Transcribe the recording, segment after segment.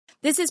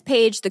This is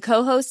Paige, the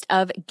co-host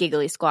of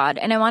Giggly Squad,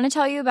 and I want to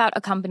tell you about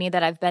a company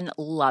that I've been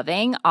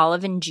loving,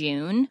 Olive and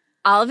June.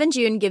 Olive and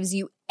June gives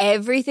you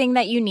everything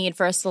that you need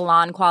for a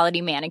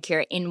salon-quality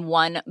manicure in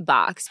one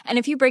box. And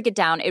if you break it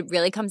down, it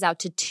really comes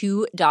out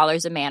to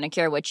 $2 a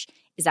manicure, which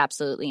is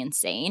absolutely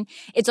insane.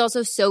 It's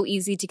also so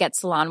easy to get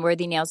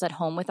salon-worthy nails at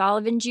home with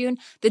Olive and June.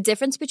 The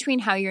difference between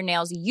how your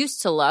nails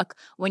used to look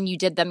when you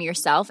did them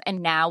yourself and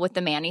now with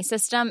the Mani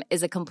system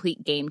is a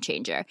complete game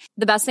changer.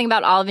 The best thing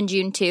about Olive and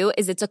June, too,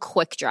 is it's a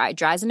quick dry.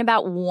 Dries in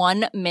about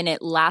 1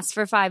 minute, lasts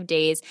for 5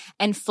 days,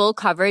 and full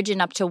coverage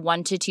in up to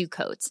 1 to 2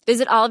 coats.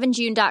 Visit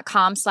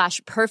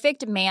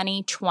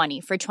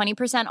oliveandjune.com/perfectmani20 for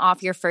 20%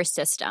 off your first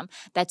system.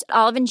 That's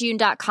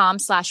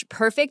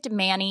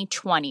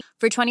oliveandjune.com/perfectmani20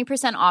 for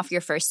 20% off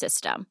your first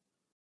system.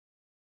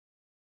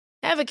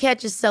 Ever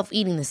catch yourself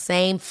eating the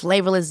same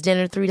flavorless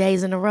dinner 3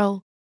 days in a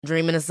row?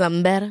 Dreaming of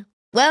something better?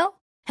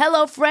 Well,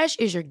 HelloFresh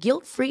is your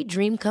guilt-free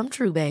dream come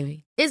true,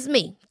 baby. It's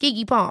me,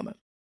 Keke Palmer.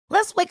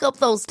 Let's wake up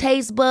those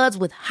taste buds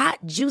with hot,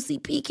 juicy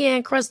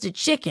pecan-crusted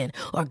chicken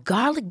or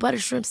garlic butter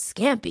shrimp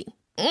scampi.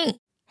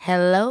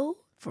 Hello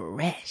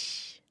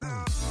Fresh.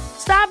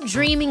 Stop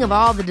dreaming of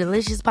all the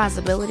delicious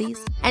possibilities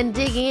and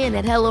dig in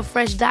at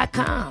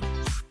HelloFresh.com.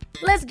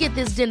 Let's get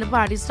this dinner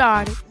party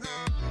started.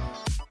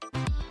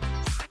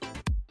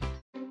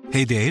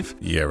 Hey, Dave.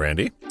 Yeah,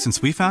 Randy.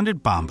 Since we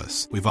founded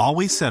Bombas, we've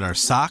always said our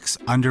socks,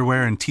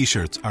 underwear, and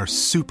T-shirts are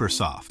super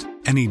soft.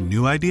 Any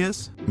new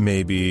ideas?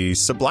 Maybe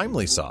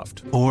sublimely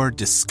soft. Or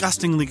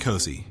disgustingly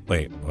cozy.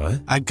 Wait,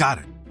 what? I got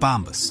it.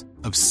 Bombas.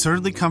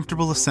 Absurdly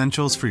comfortable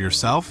essentials for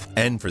yourself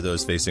and for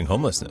those facing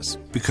homelessness.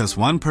 Because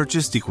one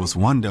purchased equals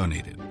one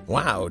donated.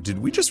 Wow, did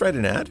we just write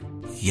an ad?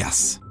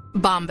 Yes.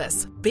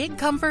 Bombas. Big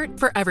comfort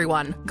for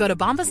everyone. Go to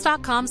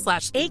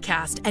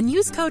bombas.com/ACAST and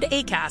use code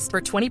ACAST for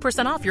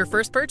 20% off your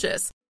first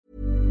purchase.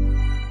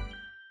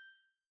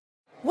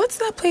 What's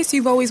that place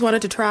you've always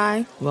wanted to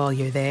try? Well,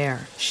 you're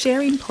there,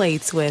 sharing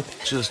plates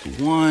with... Just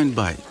one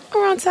bite.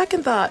 Or on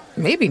second thought,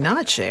 maybe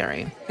not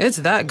sharing. It's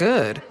that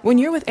good. When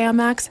you're with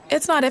Amex,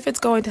 it's not if it's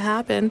going to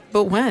happen,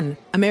 but when.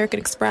 American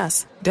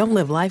Express. Don't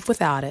live life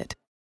without it.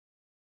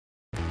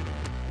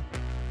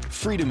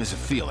 Freedom is a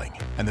feeling,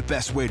 and the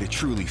best way to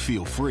truly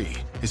feel free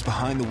is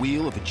behind the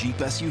wheel of a Jeep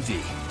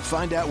SUV.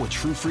 Find out what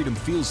true freedom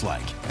feels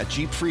like at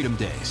Jeep Freedom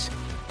Days.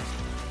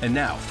 And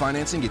now,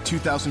 financing at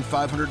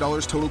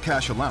 $2,500 total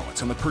cash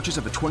allowance on the purchase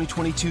of a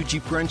 2022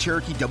 Jeep Grand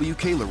Cherokee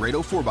WK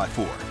Laredo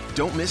 4x4.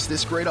 Don't miss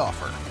this great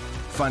offer.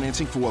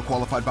 Financing for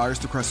well-qualified buyers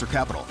through Chrysler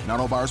Capital. Not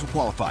all buyers will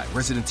qualify.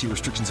 Residency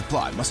restrictions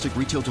apply. Must take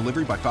retail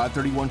delivery by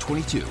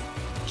 5/31/22.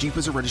 Jeep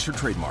is a registered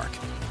trademark.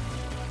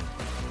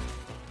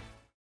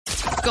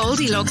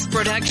 Goldilocks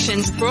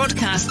Productions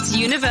broadcasts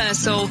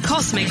universal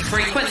cosmic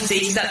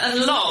frequencies that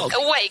unlock,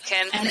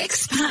 awaken, and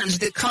expand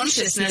the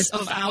consciousness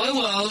of our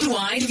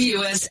worldwide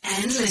viewers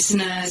and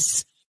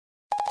listeners.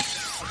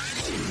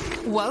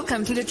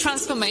 Welcome to the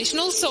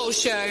Transformational Soul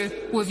Show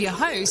with your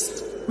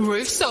host,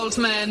 Ruth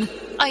Saltman.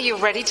 Are you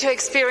ready to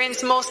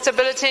experience more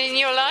stability in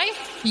your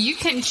life? You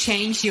can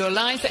change your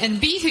life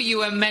and be who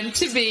you are meant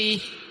to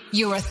be,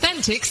 your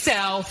authentic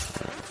self.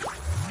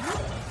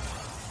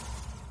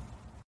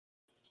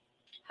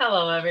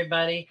 Hello,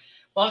 everybody.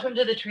 Welcome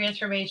to the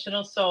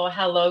Transformational Soul.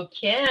 Hello,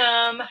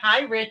 Kim.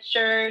 Hi,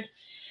 Richard.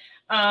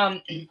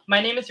 My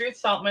name is Ruth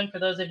Saltman. For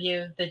those of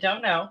you that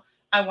don't know,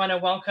 I want to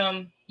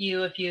welcome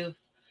you if you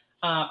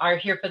are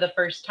here for the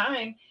first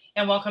time,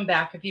 and welcome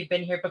back if you've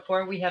been here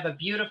before. We have a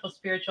beautiful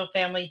spiritual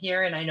family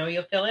here, and I know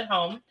you'll feel at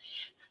home.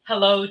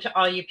 Hello to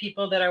all you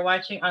people that are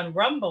watching on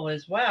Rumble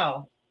as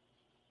well.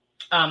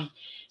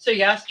 So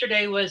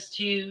yesterday was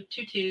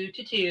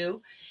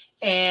 2/2/2/2.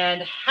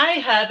 And hi,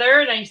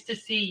 Heather. Nice to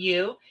see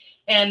you.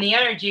 And the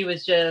energy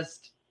was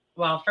just,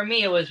 well, for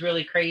me, it was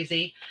really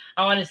crazy.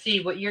 I want to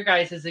see what your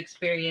guys'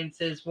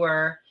 experiences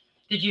were.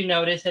 Did you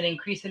notice an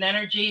increase in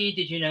energy?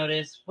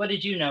 What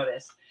did you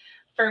notice?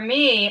 For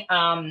me,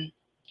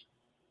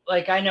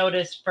 like I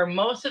noticed for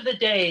most of the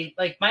day,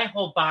 like my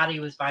whole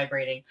body was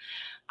vibrating.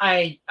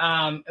 I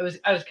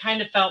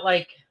kind of felt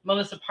like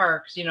Melissa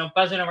Parks,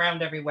 buzzing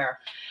around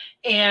everywhere.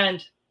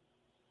 And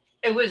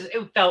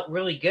it felt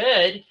really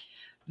good.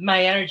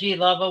 My energy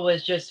level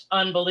was just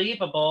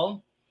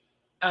unbelievable.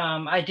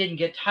 I didn't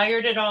get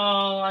tired at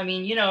all. I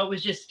mean,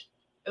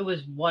 it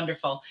was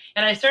wonderful.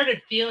 And I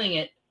started feeling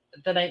it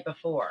the night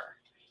before.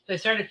 So I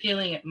started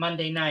feeling it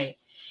Monday night.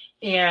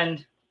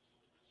 And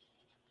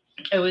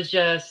it was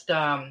just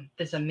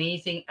this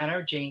amazing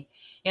energy.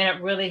 And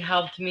it really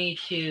helped me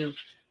to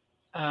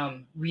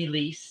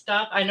release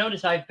stuff. I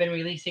noticed I've been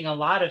releasing a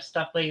lot of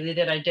stuff lately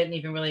that I didn't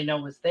even really know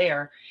was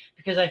there,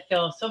 because I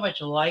feel so much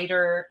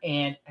lighter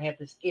and I have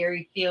this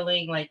airy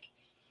feeling, like,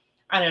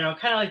 I don't know,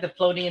 kind of like the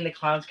floating in the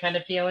clouds kind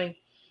of feeling.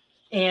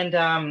 And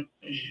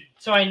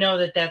so I know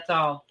that that's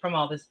all from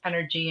all this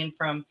energy and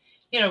from,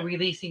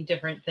 releasing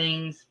different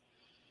things.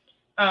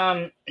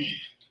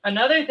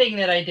 Another thing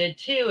that I did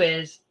too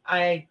is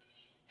my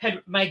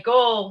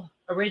goal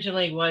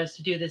originally was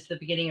to do this at the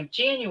beginning of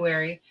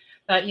January.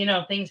 But,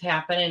 things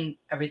happen and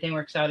everything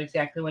works out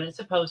exactly when it's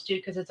supposed to,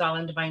 because it's all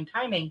in divine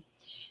timing.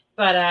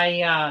 but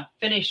I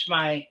finished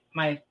my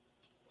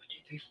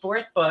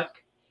fourth book,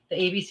 The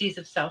ABCs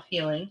of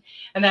Self-Healing.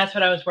 And that's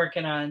what I was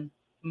working on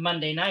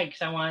Monday night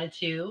because I wanted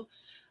to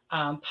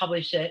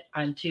publish it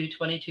on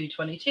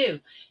 2/22/22.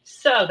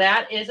 So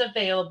that is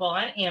available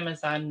on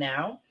Amazon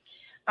now.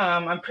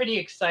 I'm pretty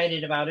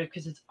excited about it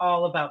because it's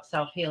all about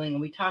self-healing.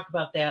 And we talk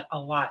about that a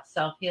lot,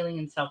 self-healing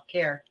and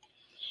self-care.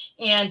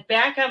 And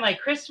back on my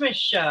Christmas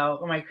show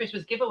or my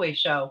Christmas giveaway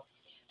show,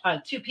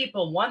 2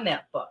 people won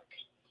that book.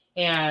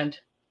 And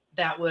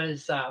that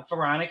was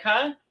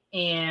Veronica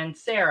and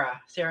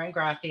Sarah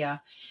Ingracia.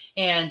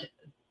 And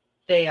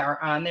they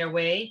are on their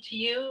way to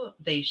you.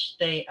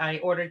 I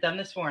ordered them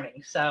this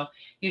morning, so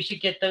you should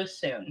get those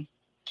soon.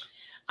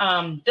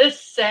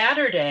 This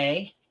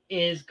Saturday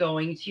is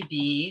going to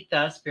be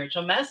the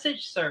Spiritual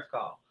Message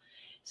Circle.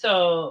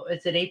 So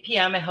it's at 8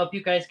 p.m. I hope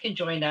you guys can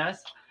join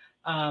us.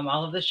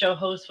 All of the show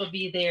hosts will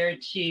be there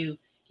to,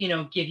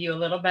 give you a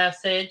little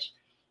message.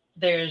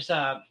 There's,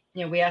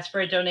 we ask for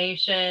a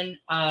donation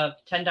of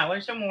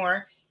 $10 or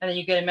more, and then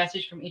you get a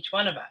message from each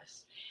one of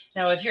us.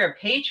 Now, if you're a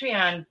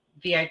Patreon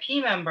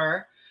VIP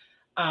member,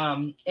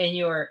 and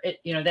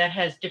that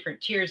has different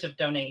tiers of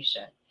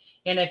donation.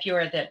 And if you're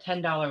at that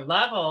 $10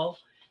 level,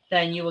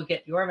 then you will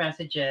get your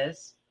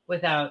messages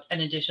without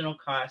an additional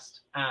cost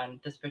on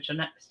the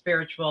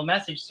Spiritual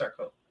Message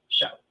Circle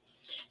show.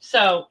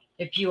 So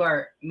if you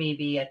are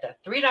maybe at the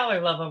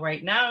 $3 level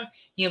right now,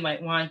 you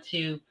might want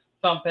to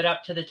bump it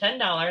up to the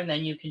 $10, and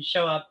then you can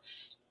show up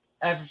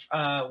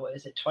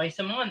twice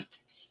a month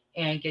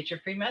and get your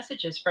free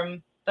messages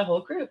from the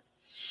whole group.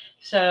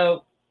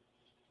 So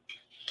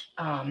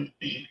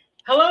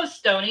hello,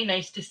 Stony.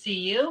 Nice to see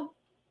you.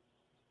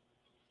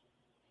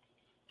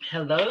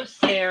 Hello,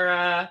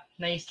 Sarah.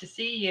 Nice to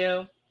see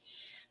you.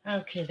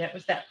 Okay, that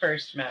was that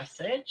first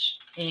message.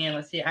 And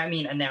let's see,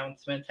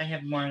 announcements. I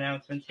have more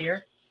announcements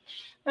here.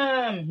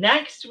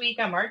 Next week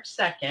on March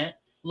 2nd,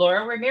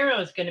 Laura Ramiro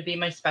is going to be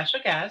my special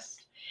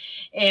guest.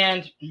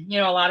 And,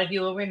 a lot of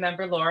you will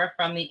remember Laura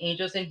from the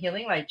Angels and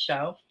Healing Light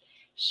show.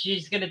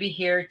 She's going to be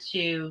here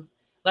to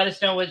let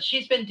us know what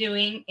she's been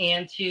doing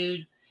and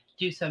to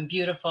do some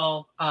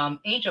beautiful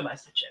angel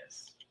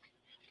messages.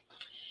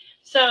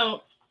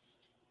 So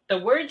the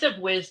Words of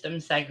Wisdom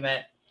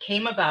segment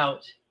came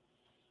about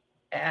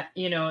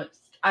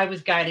I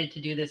was guided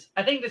to do this.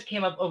 I think this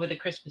came up over the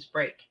Christmas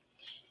break,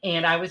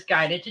 and I was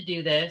guided to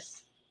do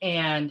this.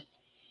 And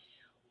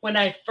when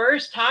I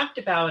first talked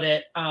about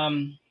it,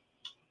 I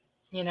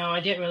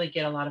didn't really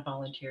get a lot of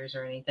volunteers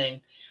or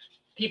anything.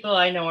 People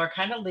I know are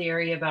kind of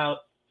leery about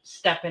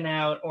stepping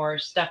out or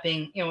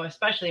stepping,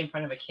 especially in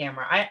front of a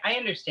camera. I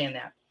understand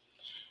that.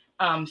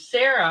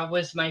 Sarah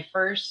was my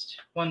first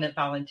one that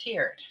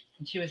volunteered,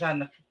 and she was on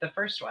the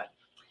first one.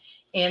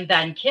 And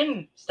then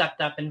Kim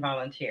stepped up and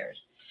volunteered.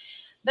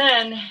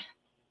 Then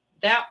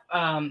a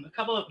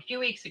few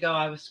weeks ago,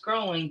 I was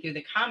scrolling through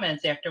the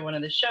comments after one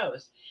of the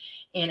shows,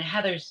 and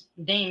Heather's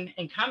name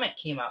and comment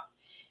came up.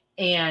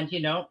 And,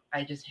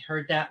 I just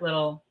heard that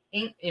little,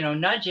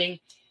 nudging.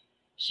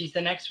 She's the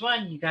next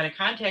one. You got to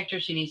contact her.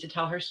 She needs to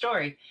tell her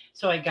story.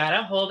 So I got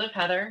a hold of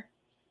Heather,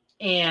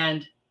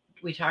 and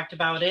we talked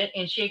about it,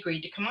 and she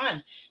agreed to come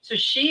on. So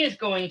she is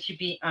going to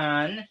be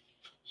on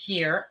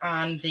here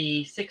on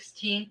the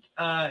 16th,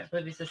 I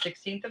believe it's the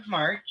 16th of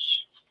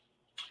March.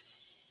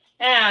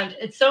 And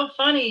it's so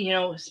funny,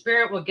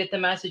 Spirit will get the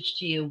message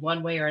to you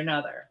one way or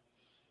another.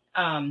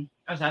 I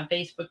was on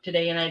Facebook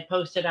today, and I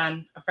posted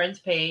on a friend's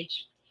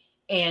page,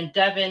 and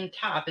Devin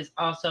Top is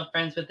also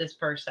friends with this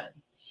person.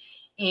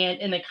 And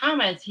in the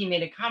comments, he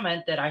made a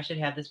comment that I should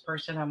have this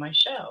person on my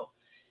show.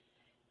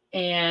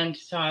 And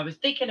so I was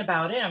thinking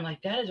about it. I'm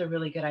like, that is a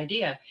really good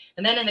idea.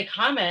 And then in the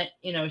comment,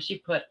 she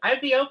put,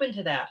 I'd be open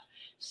to that.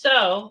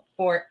 So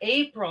for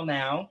April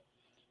now,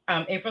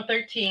 April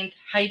 13th,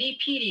 Heidi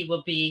Petey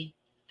will be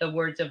the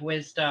Words of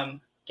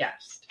Wisdom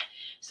guest.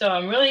 So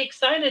I'm really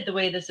excited the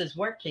way this is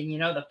working.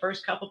 The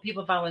first couple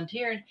people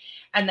volunteered,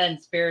 and then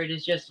Spirit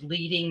is just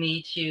leading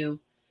me to,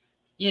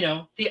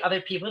 the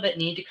other people that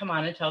need to come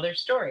on and tell their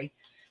story.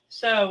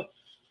 So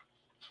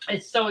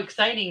it's so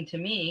exciting to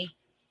me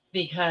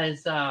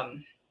because,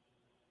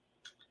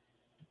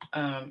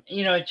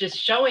 just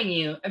showing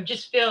you, I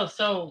just feel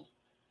so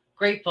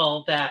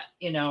grateful that,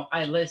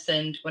 I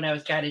listened when I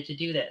was guided to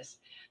do this,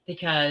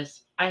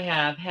 because I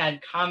have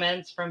had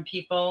comments from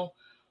people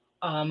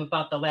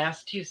about the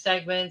last 2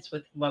 segments,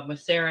 with one with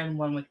Sarah and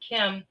one with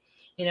Kim,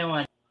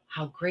 on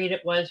how great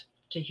it was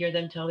to hear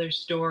them tell their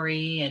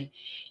story. And,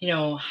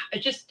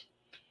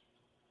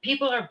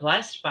 people are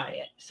blessed by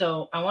it.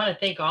 So I want to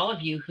thank all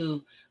of you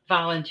who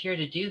volunteer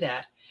to do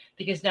that,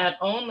 because not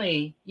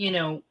only,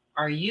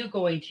 are you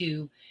going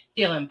to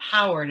feel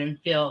empowered and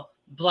feel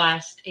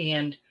blessed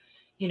and,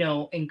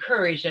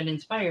 encouraged and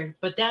inspired,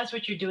 but that's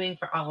what you're doing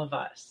for all of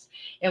us.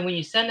 And when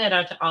you send that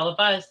out to all of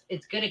us,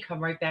 it's going to come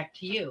right back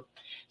to you.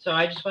 So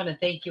I just want to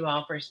thank you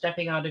all for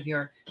stepping out of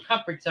your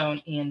comfort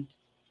zone and,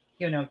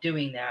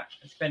 doing that.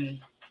 It's been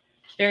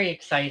very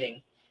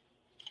exciting.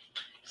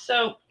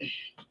 So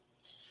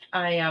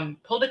I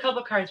pulled a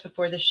couple cards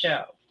before the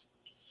show,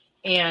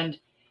 and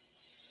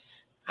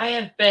I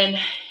have been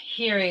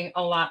hearing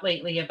a lot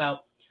lately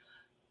about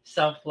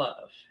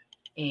self-love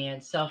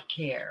and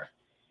self-care.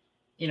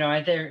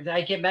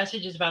 I get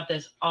messages about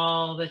this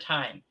all the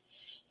time.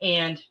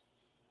 And,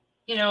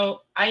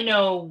 I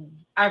know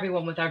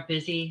everyone with our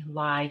busy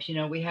lives,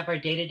 we have our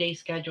day-to-day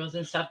schedules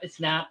and stuff. It's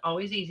not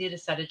always easy to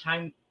set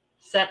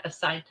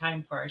aside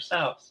time for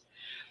ourselves.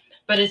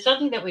 But it's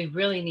something that we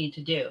really need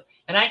to do.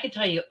 And I can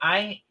tell you,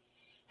 I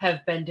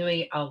have been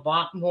doing a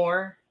lot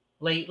more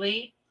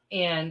lately,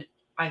 and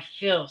I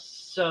feel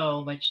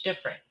so much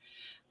different.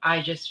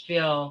 One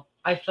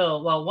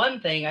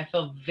thing, I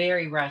feel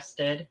very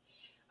rested.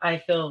 I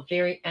feel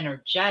very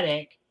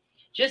energetic.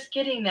 Just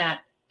getting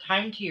that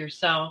time to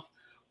yourself,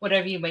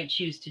 whatever you might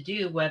choose to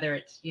do, whether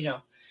it's,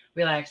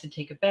 relax and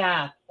take a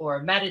bath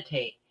or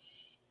meditate,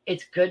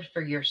 it's good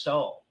for your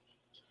soul.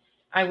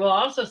 I will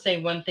also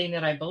say one thing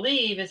that I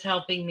believe is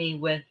helping me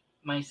with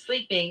my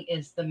sleeping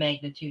is the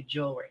Magnitude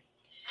jewelry.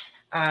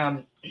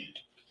 I'm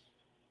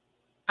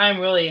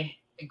really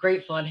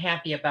grateful and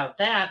happy about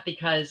that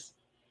because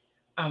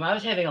I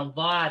was having a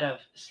lot of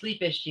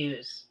sleep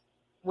issues,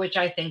 which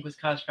I think was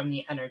caused from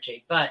the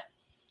energy. But,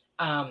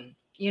 when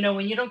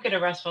you don't get a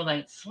restful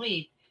night's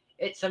sleep,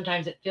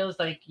 sometimes it feels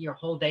like your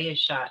whole day is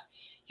shot.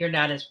 You're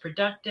not as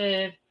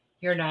productive.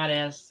 You're not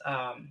as,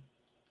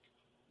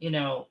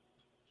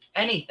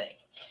 anything.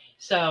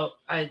 So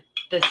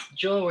this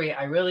jewelry,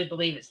 I really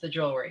believe it's the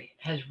jewelry,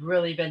 has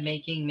really been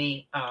making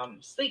me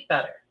sleep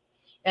better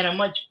and a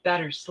much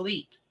better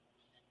sleep.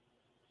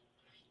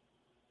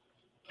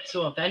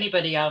 So if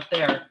anybody out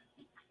there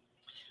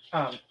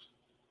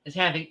is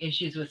having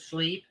issues with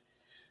sleep,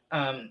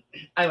 I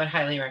would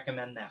highly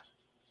recommend that.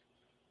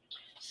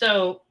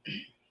 So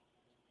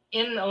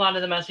in a lot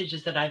of the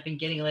messages that I've been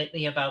getting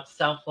lately about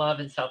self-love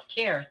and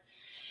self-care,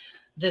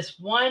 this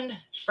one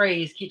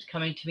phrase keeps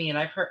coming to me, and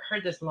I've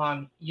heard this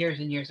years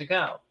and years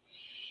ago.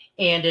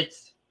 And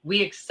it's,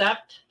 we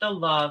accept the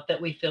love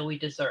that we feel we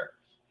deserve.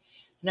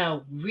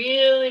 Now,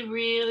 really,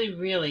 really,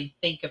 really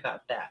think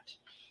about that.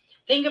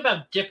 Think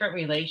about different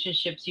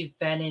relationships you've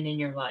been in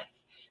your life.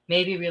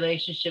 Maybe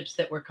relationships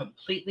that were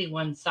completely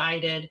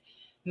one-sided.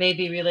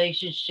 Maybe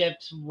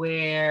relationships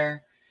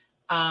where,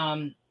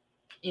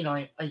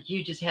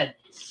 you just had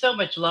so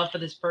much love for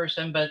this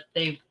person, but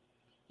they,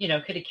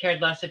 could have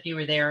cared less if you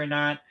were there or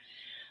not.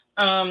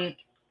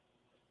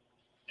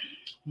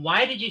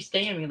 Why did you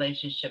stay in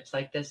relationships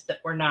like this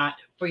that were not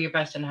for your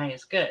best and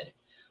highest good?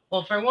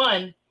 Well, for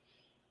one,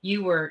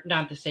 you were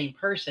not the same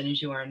person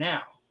as you are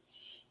now.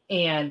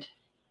 And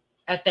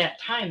at that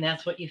time,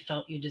 that's what you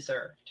felt you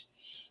deserved.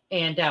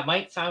 And that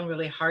might sound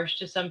really harsh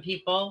to some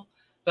people,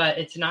 but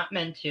it's not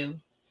meant to.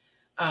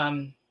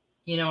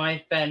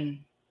 I've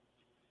been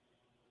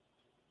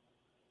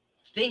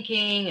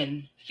thinking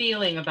and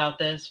feeling about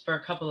this for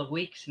a couple of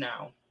weeks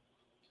now.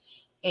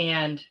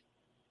 And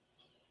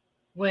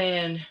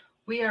when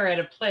we are at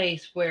a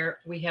place where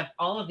we have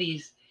all of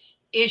these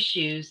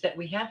issues that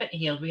we haven't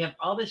healed, we have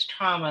all this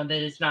trauma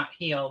that is not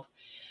healed,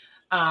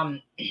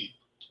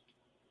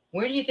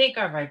 where do you think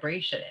our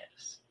vibration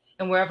is?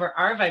 And wherever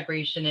our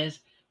vibration is,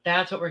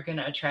 that's what we're going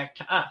to attract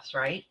to us,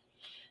 right?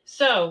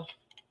 So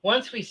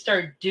once we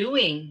start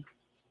doing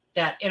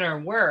that inner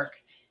work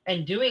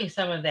and doing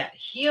some of that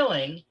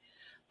healing,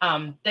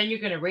 then you're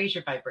going to raise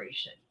your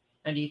vibration.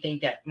 And do you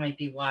think that might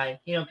be why,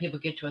 people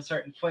get to a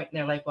certain point and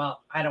they're like,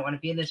 well, I don't want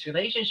to be in this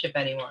relationship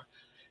anymore.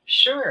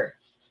 Sure.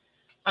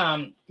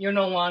 You're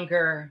no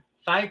longer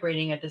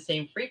vibrating at the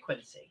same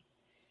frequency.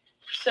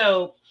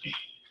 So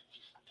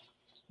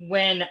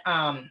when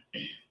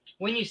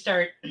you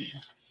start,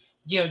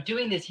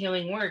 doing this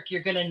healing work,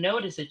 you're going to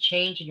notice a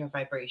change in your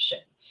vibration.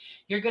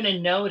 You're going to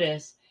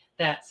notice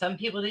that some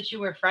people that you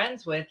were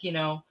friends with,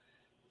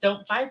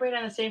 don't vibrate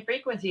on the same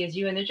frequency as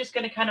you, and they're just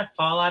going to kind of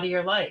fall out of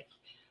your life.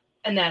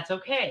 And that's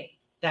okay.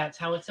 That's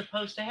how it's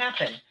supposed to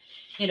happen.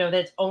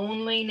 That's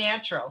only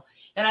natural.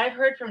 And I've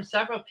heard from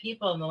several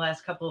people in the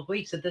last couple of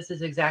weeks that this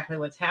is exactly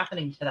what's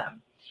happening to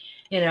them.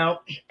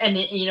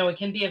 It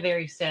can be a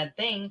very sad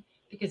thing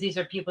because these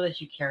are people that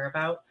you care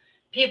about,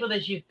 people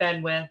that you've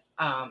been with,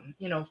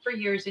 for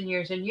years and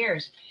years and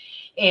years.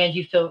 And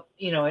you feel,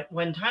 at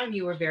one time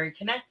you were very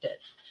connected.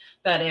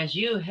 But as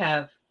you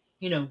have,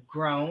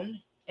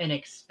 grown and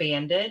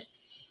expanded,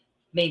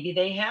 maybe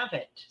they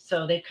haven't.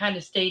 So they kind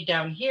of stayed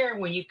down here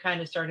when you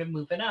kind of started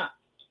moving up.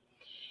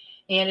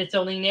 And it's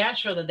only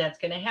natural that that's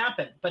going to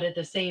happen. But at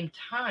the same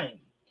time,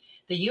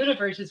 the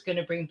universe is going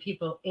to bring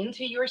people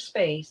into your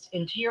space,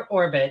 into your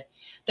orbit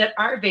that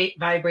are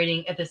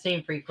vibrating at the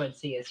same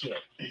frequency as you.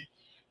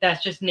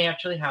 That's just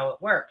naturally how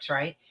it works,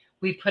 right?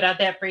 We put out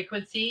that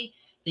frequency,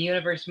 the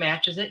universe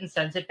matches it and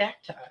sends it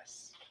back to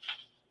us.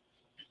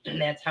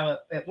 And that's how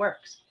it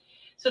works.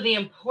 So the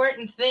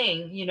important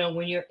thing,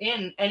 when you're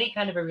in any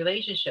kind of a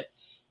relationship,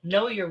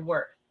 know your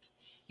worth.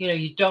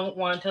 You don't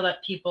want to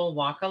let people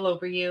walk all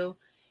over you.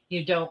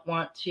 You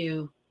want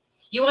to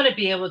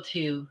be able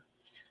to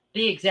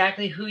be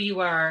exactly who you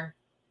are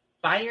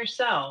by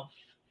yourself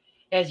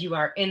as you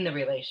are in the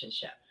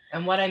relationship.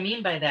 And what I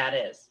mean by that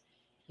is,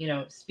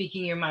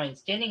 speaking your mind,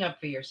 standing up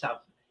for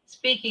yourself,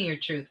 speaking your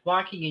truth,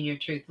 walking in your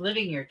truth,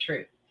 living your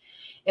truth.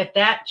 If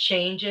that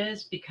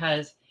changes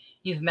because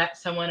you've met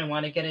someone and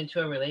want to get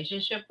into a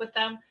relationship with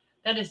them,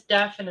 that is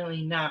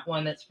definitely not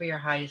one that's for your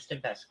highest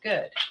and best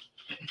good.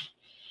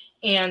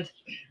 And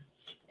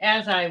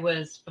as I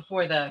was,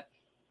 before the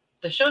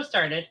show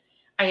started,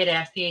 I had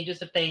asked the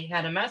angels if they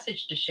had a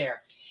message to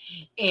share.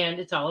 And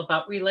it's all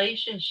about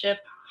relationship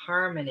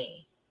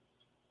harmony.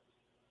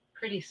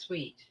 Pretty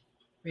sweet.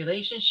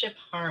 Relationship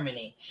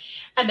harmony.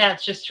 And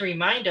that's just to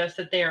remind us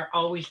that they are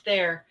always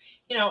there,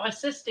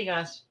 assisting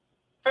us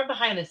from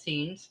behind the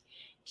scenes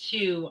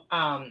to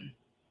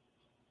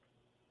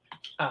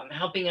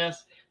helping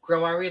us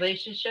grow our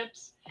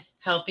relationships,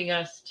 helping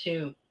us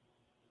to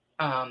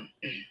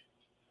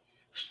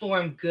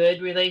form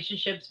good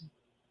relationships,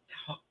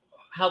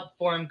 help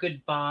form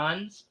good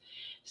bonds.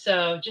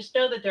 So just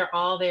know that they're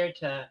all there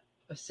to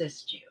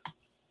assist you.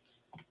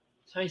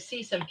 So I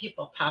see some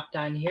people popped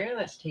on here.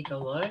 Let's take a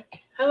look.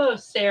 Hello,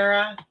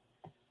 Sarah.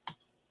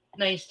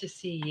 Nice to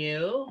see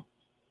you.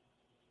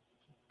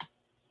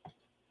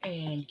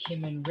 And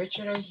Kim and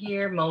Richard are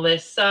here.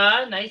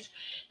 Melissa, nice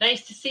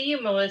to see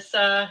you,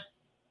 Melissa.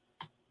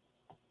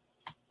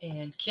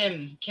 And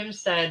Kim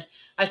said,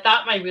 I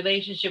thought my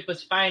relationship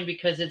was fine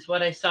because it's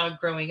what I saw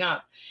growing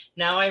up.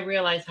 Now I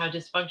realize how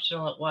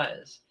dysfunctional it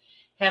was.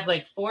 Have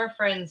like 4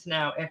 friends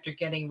now after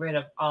getting rid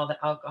of all the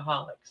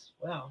alcoholics.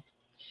 Well,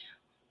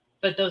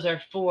 but those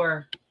are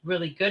 4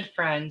 really good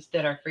friends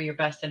that are for your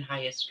best and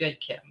highest good,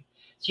 Kim.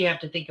 So you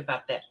have to think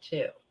about that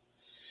too.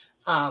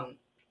 And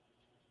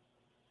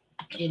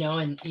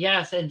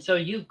yes, and so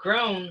you've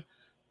grown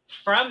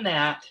from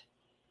that.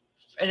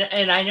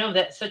 And I know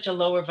that's such a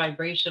lower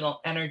vibrational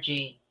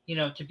energy,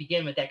 to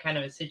begin with, that kind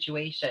of a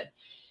situation.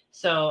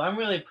 So I'm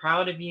really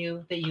proud of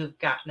you that you've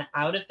gotten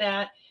out of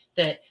that.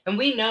 And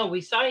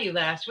we saw you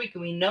last week,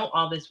 and we know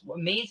all this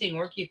amazing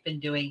work you've been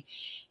doing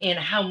and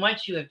how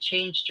much you have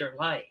changed your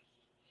life.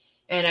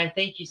 And I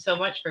thank you so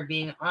much for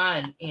being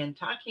on and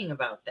talking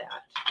about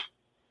that.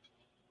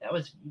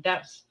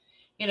 That's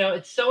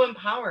it's so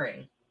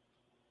empowering.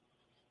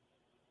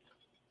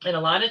 And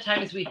a lot of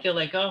times we feel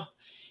like,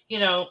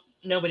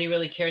 nobody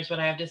really cares what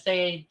I have to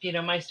say.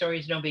 My story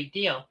is no big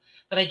deal.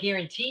 But I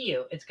guarantee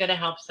you it's going to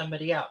help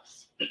somebody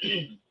else.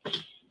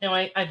 Now,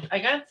 I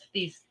got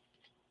these.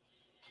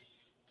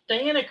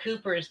 Diana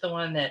Cooper is the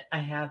one that I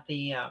have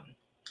the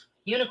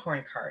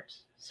unicorn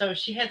cards. So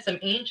she had some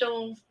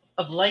Angels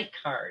of Light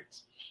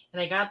cards.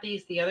 And I got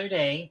these the other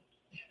day.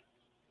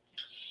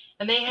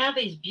 And they have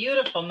these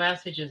beautiful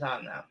messages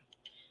on them.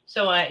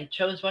 So I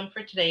chose one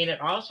for today. And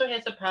it also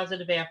has a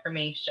positive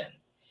affirmation.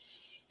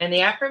 And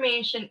the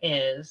affirmation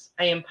is,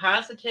 I am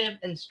positive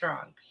and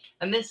strong.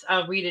 And this,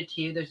 I'll read it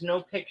to you. There's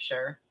no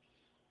picture,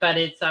 but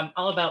it's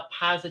all about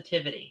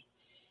positivity.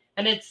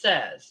 And it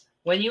says,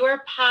 when you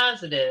are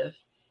positive,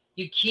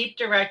 you keep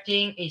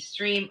directing a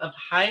stream of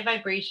high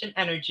vibration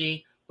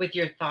energy with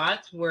your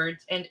thoughts,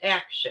 words, and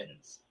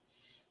actions.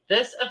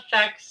 This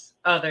affects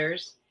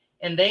others,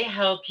 and they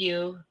help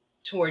you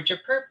toward your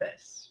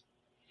purpose.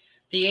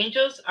 The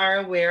angels are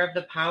aware of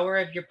the power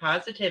of your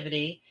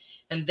positivity,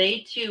 and they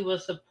too will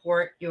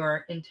support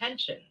your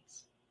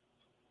intentions.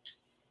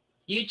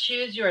 You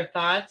choose your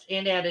thoughts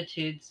and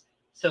attitudes,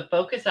 so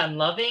focus on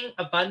loving,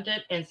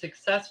 abundant, and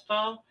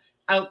successful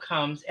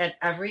outcomes at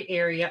every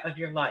area of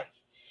your life.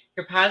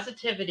 Your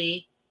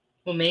positivity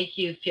will make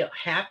you feel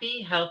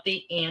happy,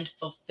 healthy, and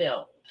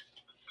fulfilled.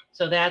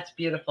 So that's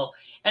beautiful.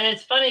 And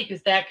it's funny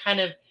because that kind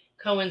of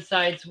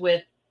coincides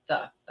with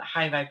the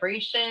high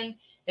vibration.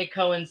 It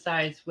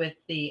coincides with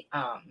the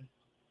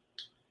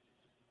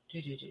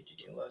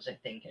what was I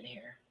thinking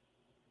here?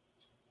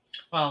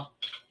 Well,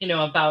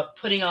 about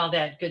putting all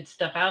that good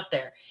stuff out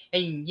there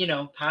and,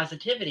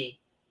 positivity.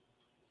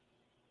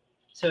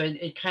 So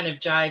it kind of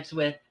jives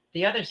with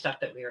the other stuff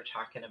that we were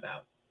talking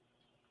about.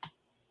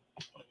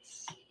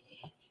 Let's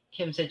see.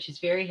 Kim said she's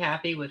very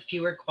happy with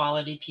fewer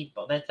quality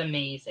people. That's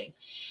amazing.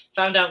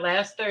 Found out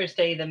last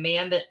Thursday the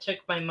man that took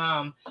my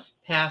mom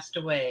passed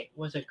away.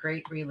 Was a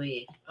great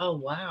relief. Oh,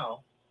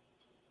 wow.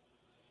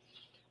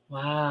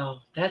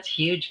 Wow. That's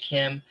huge,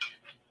 Kim.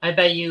 I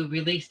bet you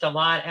released a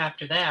lot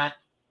after that.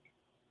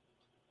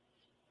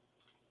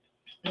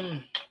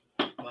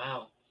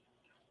 Wow.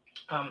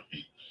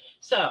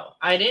 So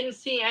I didn't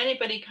see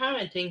anybody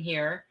commenting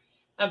here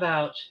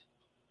about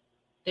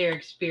their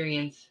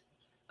experience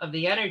of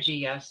the energy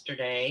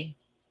yesterday.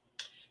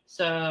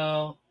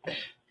 So,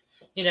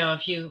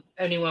 if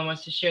anyone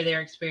wants to share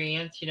their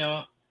experience,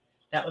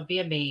 that would be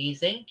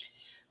amazing.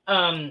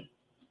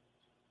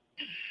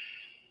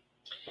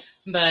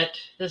 But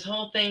this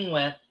whole thing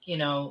with,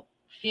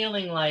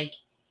 feeling like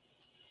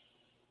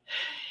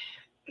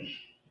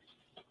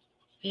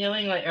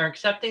or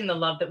accepting the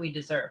love that we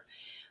deserve.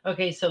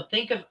 Okay, so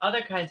think of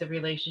other kinds of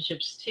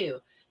relationships too.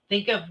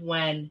 Think of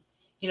when,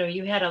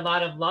 you had a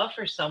lot of love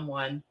for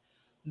someone,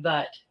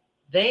 but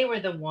they were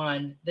the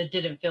one that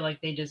didn't feel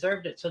like they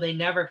deserved it. So they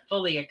never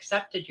fully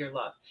accepted your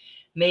love.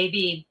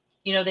 Maybe,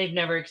 they've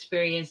never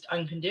experienced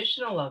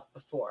unconditional love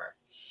before.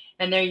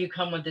 And there you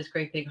come with this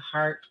great big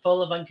heart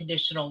full of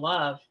unconditional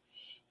love.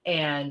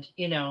 and,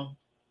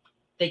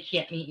 they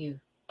can't meet you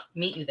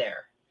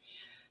there.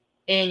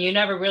 And you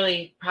never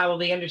really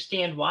probably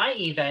understand why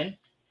even.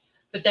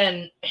 But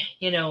then,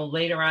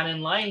 later on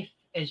in life,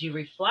 as you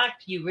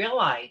reflect, you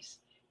realize,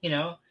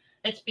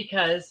 it's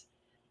because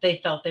they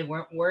felt they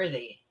weren't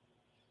worthy.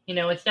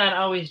 It's not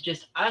always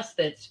just us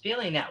that's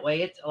feeling that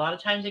way. It's a lot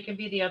of times it can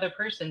be the other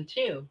person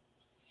too.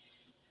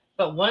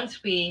 But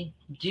once we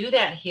do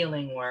that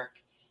healing work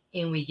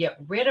and we get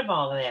rid of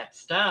all of that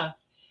stuff,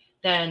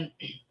 then,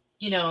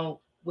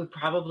 we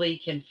probably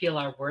can feel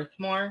our worth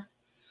more.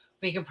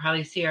 We can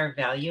probably see our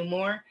value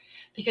more,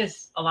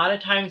 because a lot of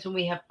times when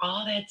we have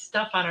all that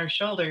stuff on our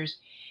shoulders,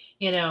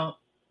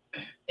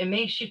 it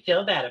makes you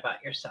feel bad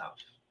about yourself.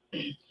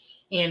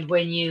 And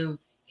when you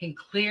can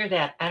clear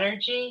that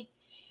energy,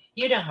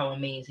 you know how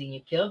amazing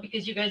you feel,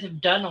 because you guys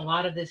have done a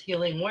lot of this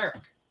healing work.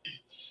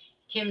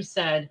 Kim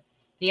said,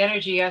 the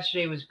energy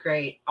yesterday was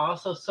great.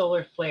 Also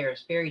solar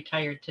flares, very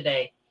tired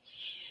today.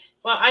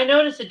 Well, I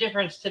noticed a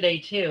difference today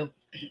too.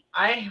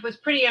 I was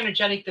pretty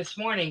energetic this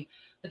morning,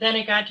 but then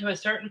it got to a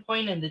certain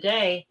point in the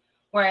day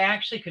where I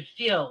actually could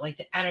feel like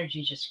the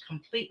energy just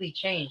completely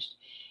changed.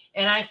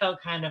 And I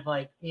felt kind of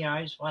like,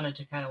 I just wanted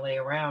to kind of lay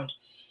around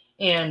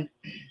and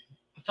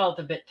felt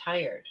a bit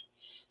tired.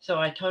 So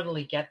I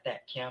totally get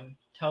that, Kim,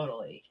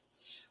 totally.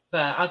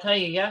 But I'll tell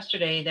you,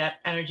 yesterday,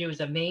 that energy was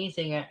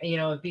amazing.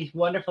 It'd be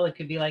wonderful. It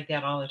could be like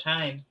that all the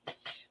time,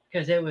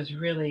 because it was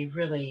really,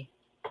 really,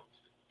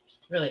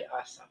 really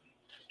awesome.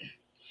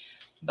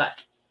 But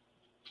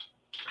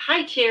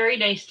hi, Terry.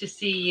 Nice to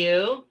see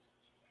you.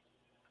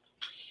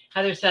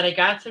 Heather said, I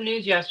got some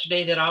news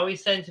yesterday that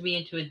always sends me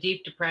into a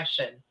deep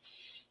depression.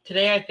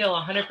 Today, I feel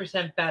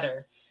 100%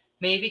 better.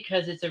 Maybe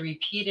because it's a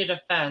repeated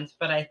offense,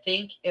 but I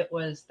think it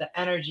was the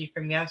energy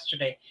from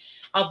yesterday.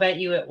 I'll bet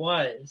you it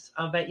was.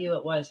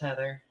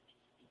 Heather.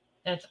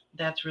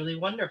 That's really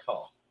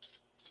wonderful.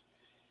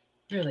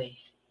 Really.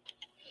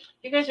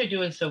 You guys are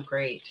doing so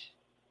great.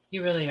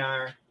 You really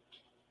are.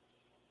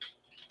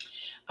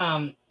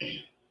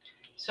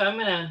 So I'm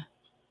going to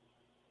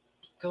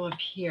go up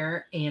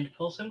here and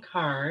pull some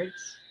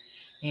cards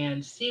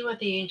and see what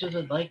the angels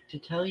would like to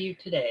tell you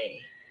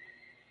today.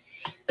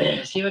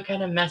 See what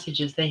kind of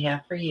messages they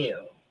have for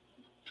you.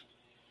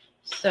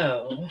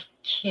 So,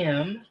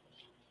 Kim,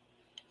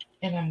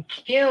 and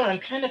I'm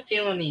kind of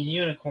feeling these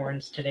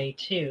unicorns today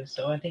too,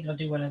 so I think I'll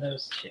do one of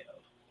those too.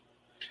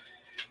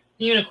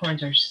 The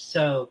unicorns are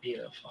so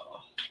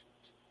beautiful.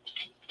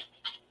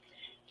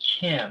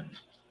 Kim,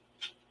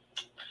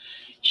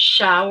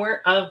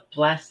 shower of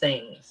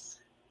blessings.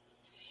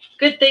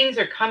 Good things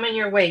are coming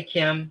your way,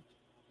 Kim,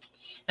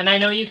 and I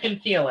know you can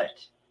feel it.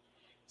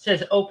 It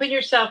says, open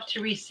yourself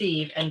to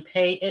receive and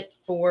pay it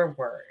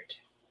forward.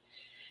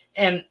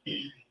 And,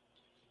 when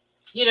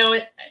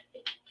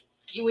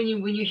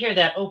you hear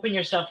that, open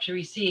yourself to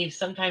receive,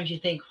 sometimes you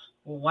think,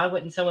 well, why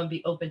wouldn't someone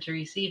be open to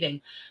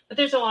receiving? But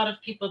there's a lot of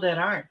people that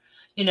aren't.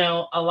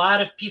 A lot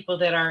of people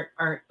that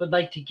would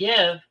like to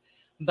give,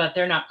 but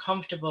they're not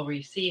comfortable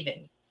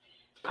receiving.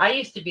 I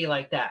used to be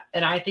like that.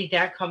 And I think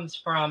that comes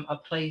from a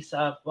place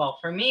of, well,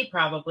 for me,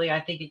 probably,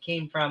 I think it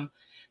came from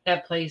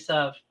that place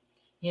of,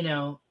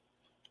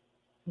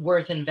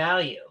 worth and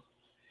value.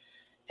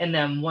 And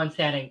then once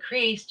that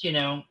increased,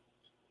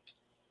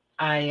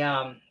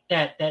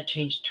 that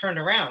change turned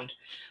around.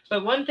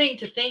 But one thing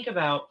to think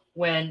about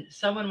when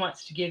someone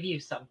wants to give you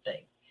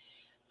something,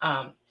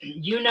 how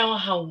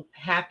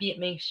happy it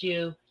makes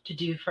you to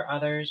do for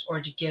others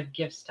or to give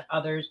gifts to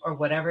others or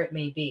whatever it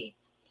may be.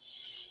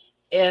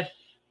 If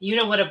you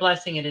know what a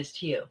blessing it is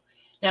to you.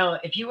 Now,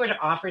 if you were to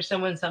offer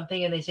someone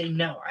something and they say,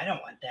 no, I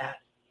don't want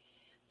that,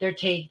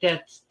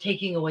 that's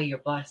taking away your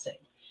blessing.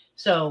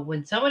 So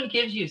when someone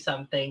gives you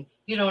something,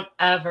 you don't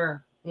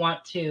ever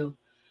want to,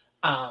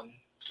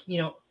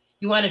 you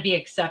want to be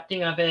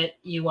accepting of it.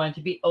 You want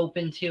to be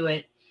open to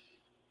it.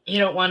 You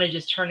don't want to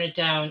just turn it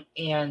down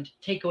and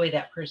take away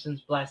that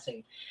person's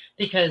blessing,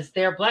 because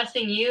they're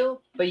blessing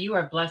you, but you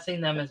are blessing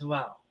them as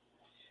well.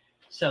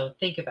 So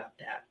think about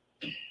that.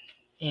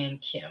 And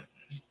Kim.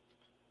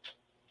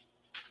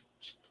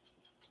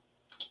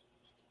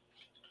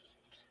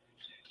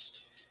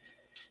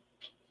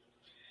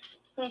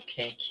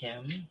 Okay,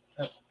 Kim.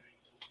 Oh.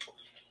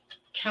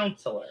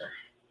 Counselor.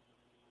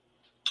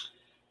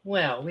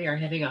 Well, we are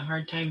having a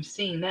hard time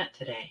seeing that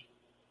today.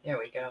 There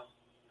we go.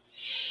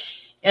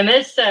 And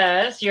this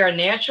says, you're a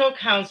natural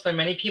counselor.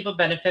 Many people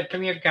benefit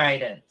from your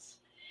guidance.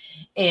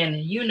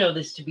 And you know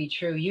this to be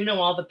true. You know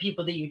all the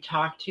people that you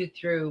talk to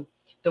through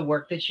the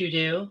work that you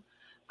do.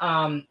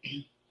 And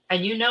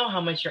you know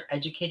how much you're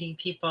educating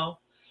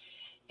people.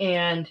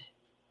 And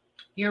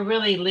you're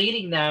really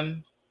leading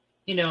them,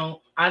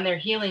 on their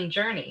healing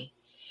journey.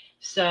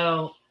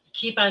 So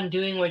keep on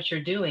doing what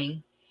you're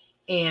doing.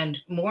 And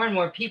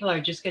more people are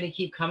just going to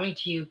keep coming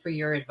to you for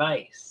your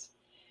advice.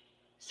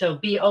 So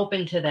be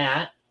open to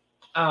that.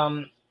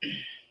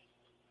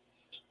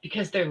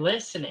 Because they're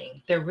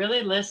listening. They're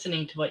really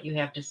listening to what you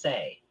have to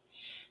say.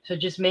 So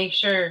just make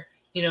sure,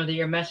 that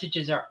your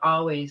messages are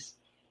always,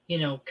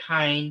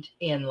 kind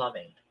and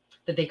loving.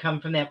 that they come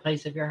from that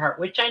place of your heart,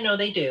 which I know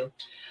they do,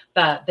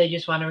 but they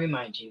just want to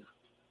remind you.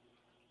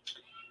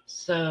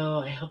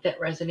 So I hope that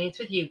resonates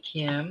with you,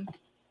 Kim.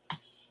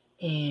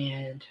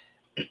 And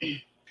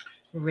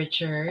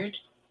Richard.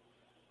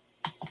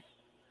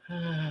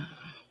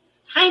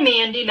 Hi,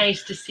 Mandy.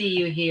 Nice to see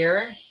you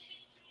here.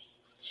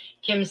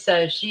 Kim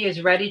says she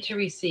is ready to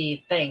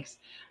receive. Thanks.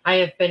 I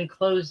have been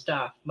closed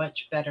off.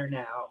 Much better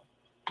now.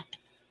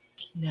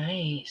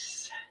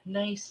 Nice.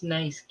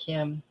 Nice,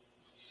 Kim.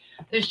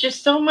 There's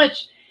just so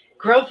much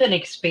growth and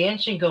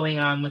expansion going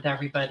on with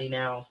everybody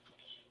now.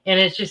 And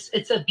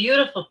it's a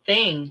beautiful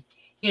thing,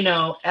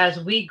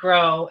 as we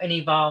grow and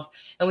evolve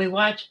and we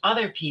watch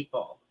other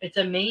people. It's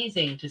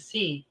amazing to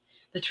see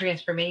the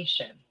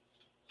transformation.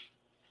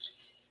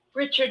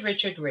 Richard.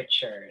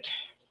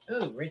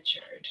 Ooh,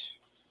 Richard.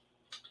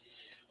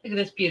 Look at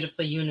this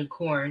beautiful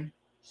unicorn.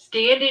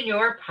 Stand in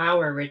your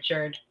power,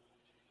 Richard.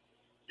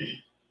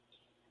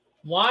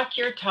 Walk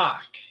your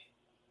talk.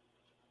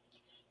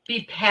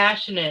 Be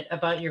passionate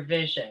about your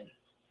vision.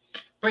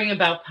 Bring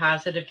about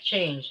positive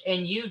change.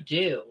 And you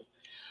do.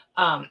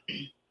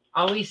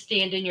 Always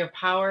stand in your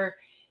power.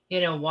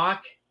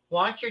 Walk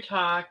your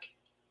talk.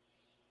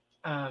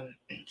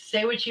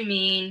 Say what you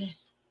mean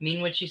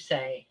what you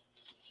say.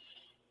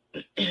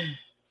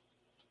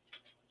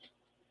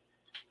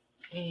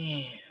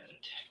 And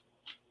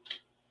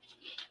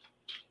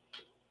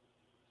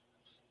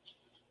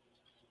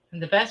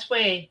the best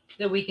way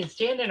that we can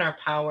stand in our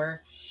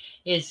power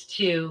is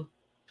to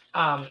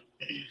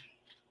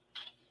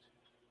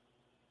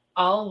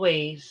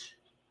always,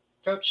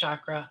 throat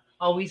chakra,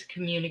 always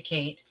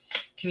communicate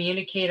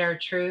our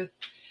truth,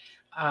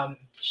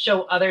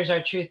 show others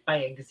our truth by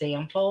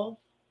example.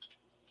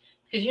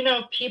 Because,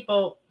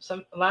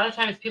 a lot of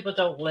times people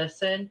don't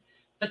listen,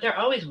 but they're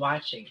always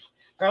watching.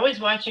 They're always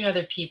watching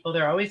other people.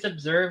 They're always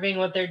observing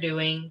what they're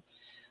doing.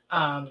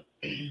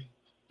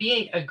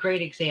 Be a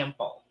great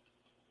example.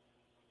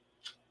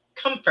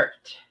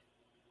 Comfort.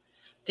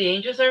 The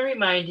angels are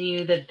reminding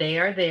you that they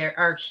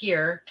are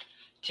here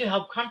to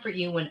help comfort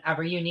you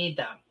whenever you need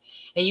them.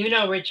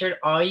 And Richard,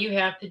 all you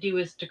have to do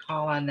is to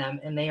call on them,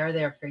 and they are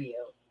there for you.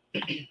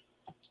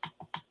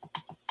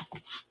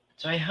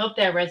 So I hope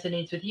that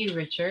resonates with you,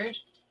 Richard.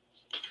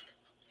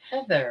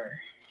 Heather.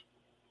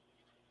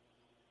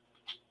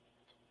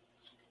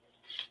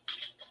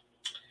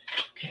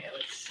 Okay,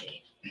 let's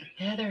see.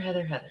 Heather.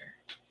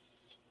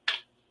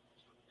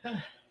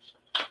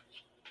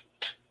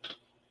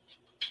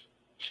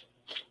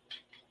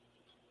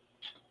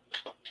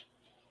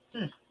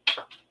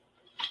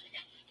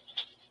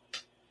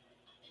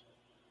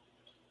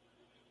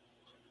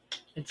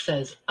 It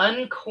says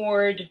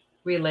uncord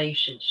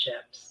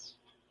relationships.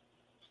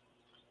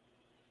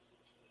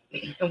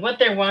 And what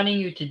they're wanting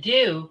you to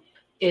do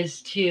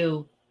is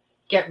to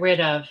get rid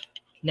of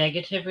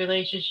negative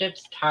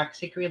relationships,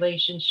 toxic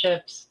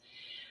relationships.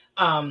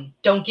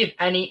 Don't give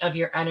any of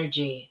your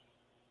energy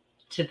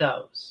to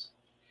those.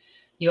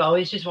 You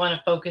always just want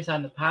to focus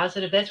on the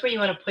positive. That's where you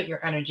want to put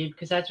your energy,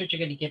 because that's what you're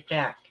going to get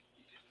back.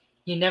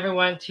 You never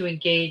want to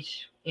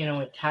engage,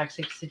 in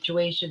toxic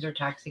situations or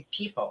toxic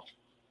people.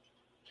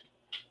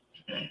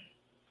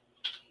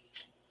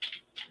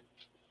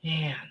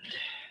 And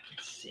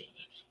let's see.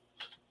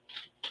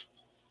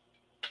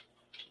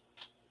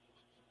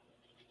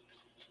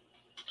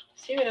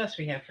 See what else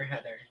we have for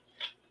Heather.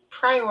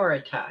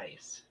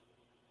 Prioritize.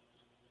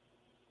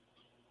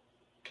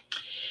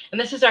 And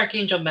this is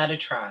Archangel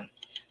Metatron.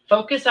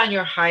 Focus on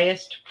your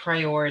highest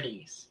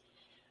priorities.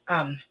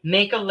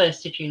 Make a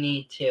list if you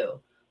need to.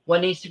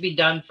 What needs to be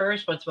done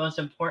first? What's most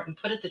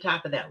important? Put at the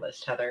top of that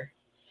list, Heather.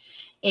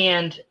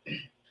 And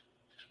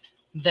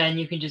then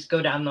you can just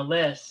go down the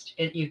list.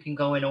 You can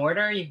go in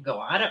order. You can go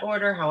out of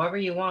order, however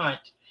you want.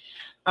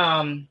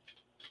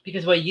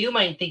 Because what you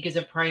might think is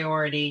a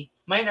priority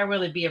might not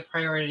really be a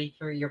priority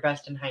for your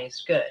best and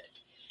highest good.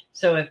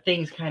 So if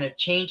things kind of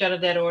change out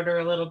of that order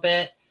a little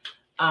bit,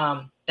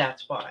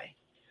 that's why.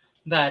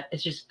 But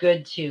it's just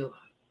good to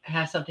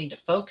have something to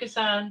focus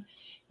on.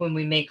 When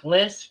we make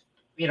lists,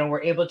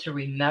 we're able to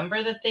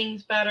remember the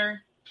things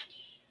better,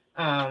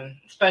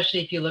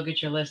 especially if you look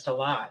at your list a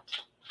lot.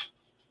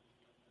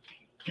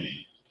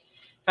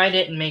 If I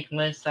didn't make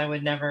lists, I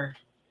would never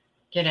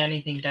get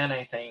anything done,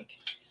 I think.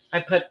 I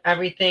put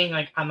everything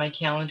on my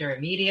calendar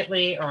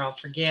immediately, or I'll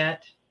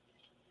forget.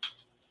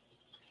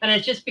 And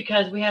it's just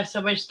because we have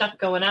so much stuff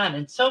going on.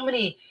 And so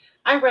many,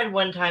 I read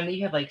one time that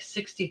you have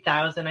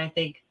 60,000, I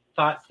think,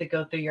 thoughts that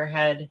go through your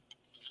head.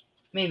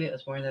 Maybe it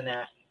was more than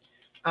that.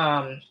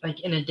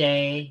 In a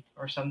day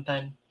or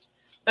something.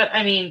 But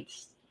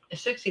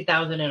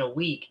 60,000 in a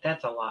week,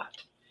 that's a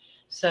lot.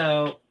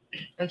 So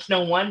it's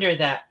no wonder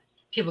that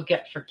people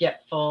get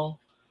forgetful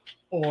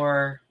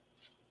or,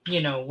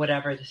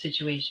 whatever the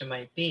situation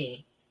might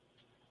be.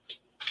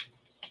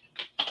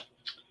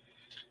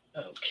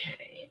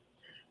 Okay.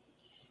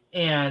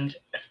 And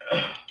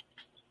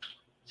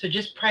so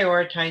just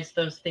prioritize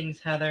those things,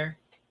 Heather.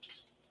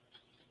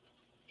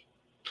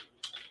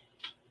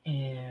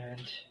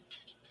 And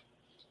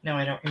now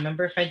I don't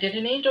remember if I did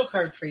an angel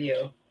card for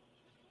you.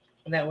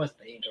 That was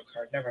the angel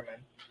card. Never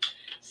mind.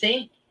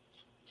 See?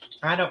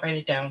 I don't write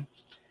it down.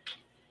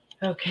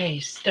 Okay,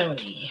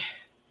 Stony.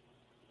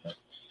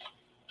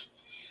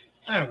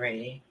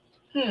 Alrighty.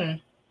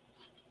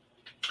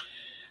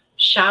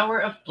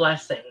 Shower of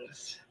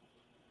blessings.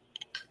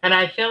 And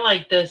I feel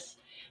like this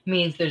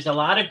means there's a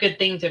lot of good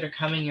things that are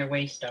coming your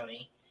way,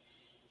 Stony.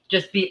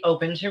 Just be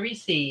open to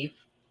receive.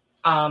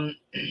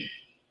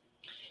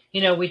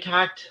 We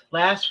talked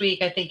last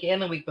week, I think,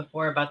 and the week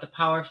before about the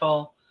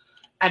powerful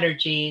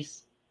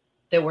energies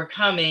that were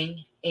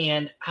coming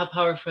and how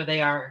powerful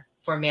they are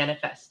for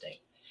manifesting.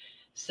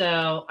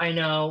 So I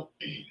know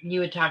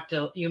you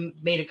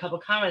made a couple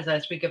comments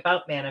last week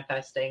about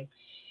manifesting,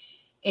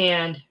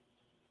 and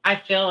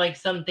I feel like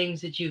some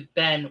things that you've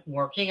been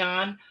working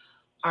on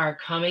are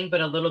coming, but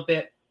a little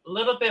bit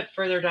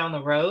further down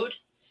the road.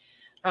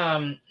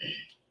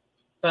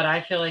 But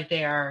I feel like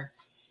they are,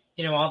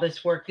 all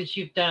this work that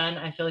you've done,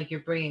 I feel like you're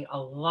bringing a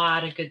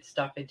lot of good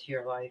stuff into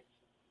your life.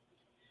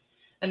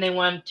 And they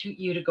want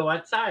you to go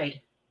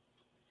outside.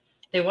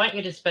 They want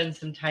you to spend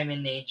some time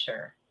in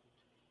nature.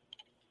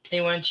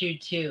 They want you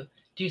to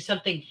do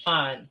something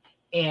fun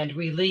and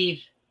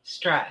relieve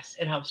stress.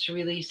 It helps to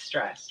release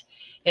stress.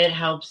 It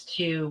helps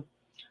to,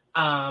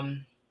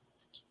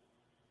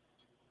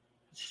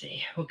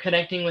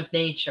 connecting with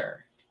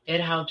nature.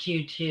 It helps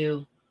you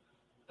to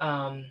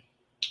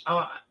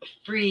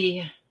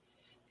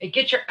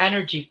get your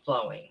energy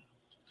flowing,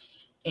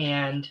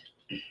 and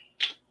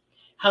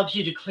helps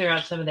you to clear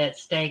out some of that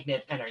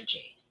stagnant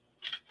energy.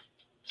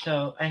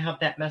 So I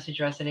hope that message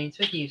resonates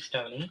with you,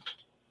 Stony.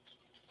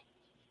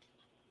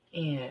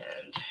 And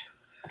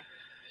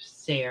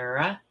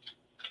Sarah.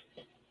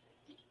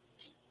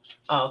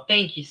 Oh,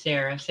 thank you,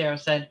 Sarah. Sarah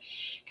said,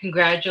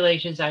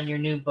 congratulations on your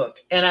new book.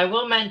 And I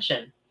will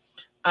mention,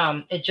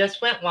 it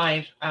just went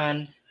live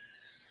on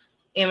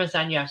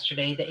Amazon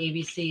yesterday, the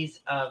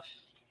ABCs of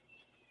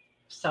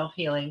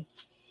Self-Healing.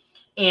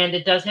 And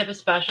it does have a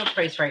special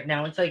price right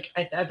now. It's like,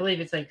 I believe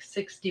it's like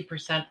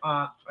 60%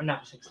 off, or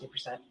not 60%,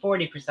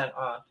 40%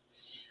 off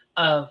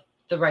of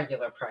the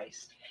regular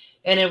price.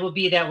 And it will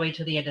be that way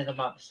till the end of the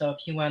month. So if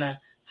you want to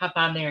hop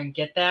on there and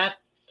get that,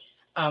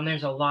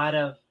 there's a lot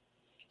of,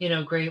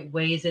 great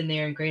ways in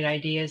there and great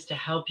ideas to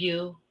help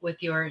you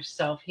with your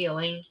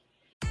self-healing.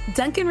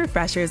 Dunkin'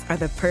 Refreshers are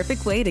the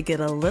perfect way to get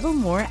a little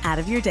more out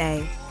of your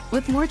day.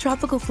 With more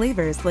tropical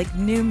flavors like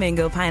new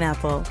mango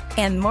pineapple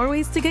and more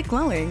ways to get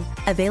glowing.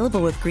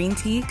 Available with green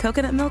tea,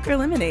 coconut milk, or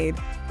lemonade.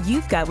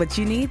 You've got what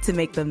you need to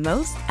make the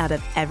most out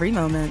of every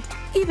moment,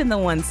 even the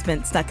ones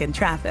spent stuck in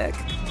traffic.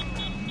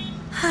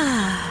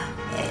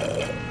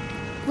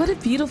 What a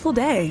beautiful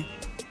day.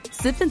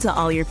 Sip into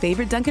all your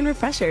favorite Dunkin'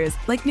 Refreshers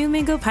like new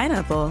mango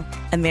pineapple.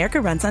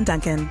 America runs on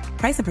Dunkin'.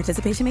 Price and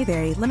participation may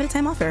vary. Limited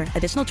time offer.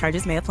 Additional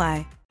charges may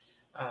apply.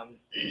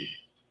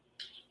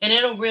 And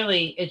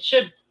it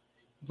should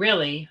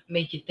really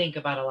make you think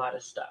about a lot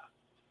of stuff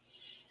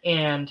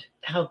and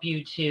help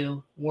you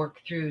to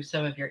work through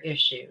some of your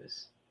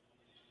issues.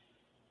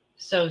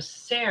 So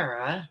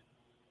Sarah,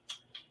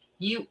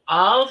 you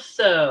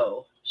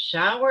also,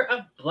 shower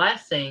of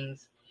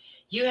blessings.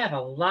 You have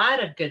a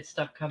lot of good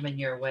stuff coming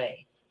your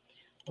way.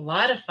 A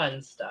lot of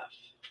fun stuff.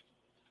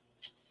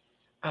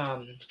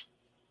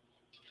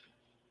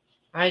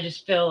 I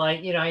just feel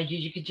like,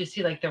 you could just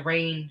see like the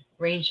rain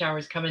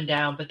showers coming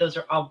down, but those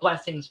are all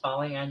blessings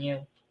falling on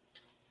you.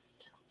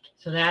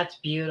 So that's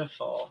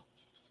beautiful.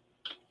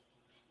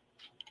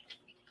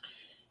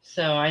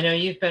 So I know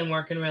you've been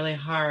working really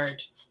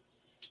hard,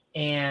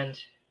 and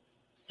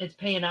it's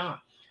paying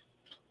off,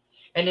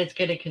 and it's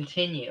going to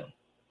continue.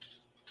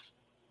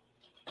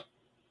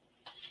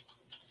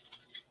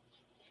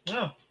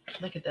 Oh,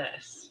 look at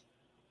this.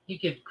 You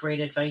give great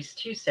advice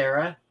too,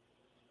 Sarah.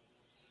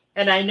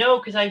 And I know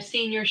because I've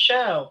seen your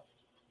show.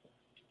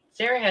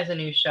 Sarah has a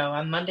new show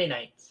on Monday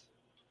nights.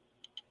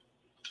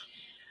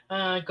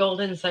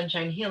 Golden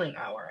Sunshine Healing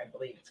Hour, I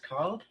believe it's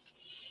called.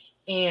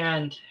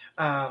 And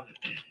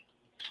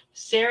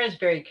Sarah's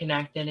very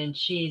connected, and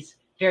she's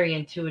very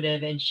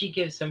intuitive, and she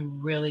gives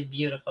some really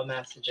beautiful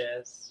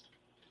messages.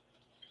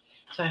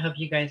 So I hope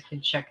you guys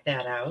can check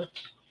that out.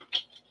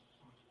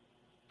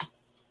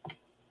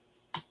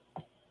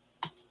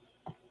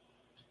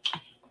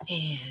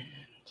 And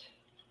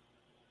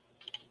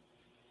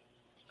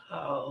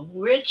oh,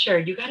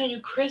 Richard, you got a new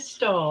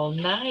crystal.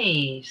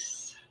 Nice.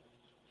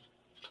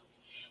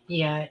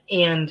 Yeah,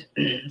 and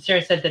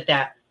Sarah said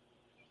that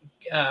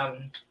now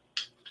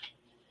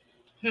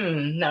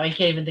I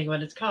can't even think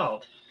what it's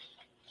called.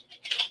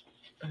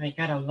 Oh my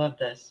God, I love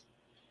this.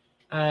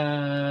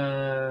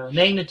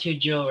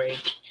 Magnitude jewelry.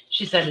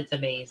 She said it's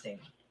amazing.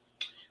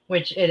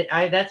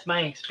 That's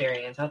my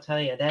experience. I'll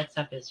tell you, that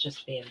stuff is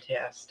just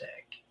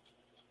fantastic.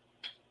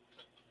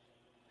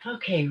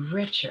 Okay,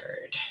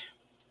 Richard.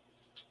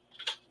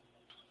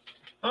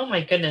 Oh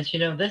my goodness,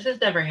 this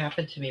has never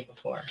happened to me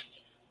before.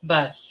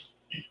 But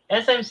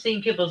as I'm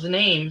seeing people's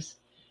names,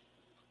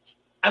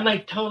 I'm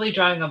like totally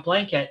drawing a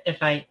blanket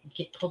if I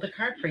pulled a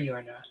card for you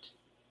or not.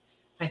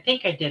 I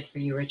think I did for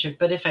you, Richard,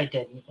 but if I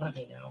didn't, let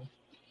me know.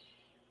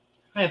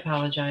 I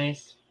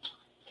apologize.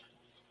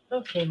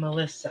 Okay,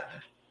 Melissa.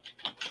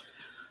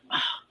 Oh,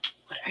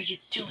 what are you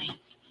doing?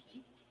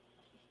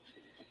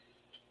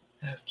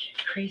 Okay,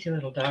 crazy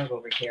little dog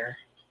over here.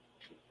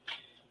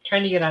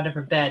 Trying to get out of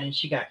her bed, and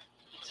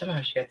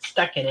somehow she got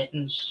stuck in it,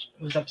 and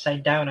it was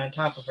upside down on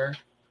top of her.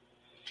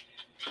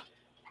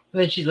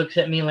 And then she looks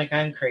at me like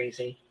I'm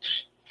crazy.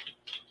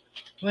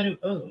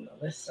 Oh,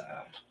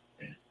 Melissa.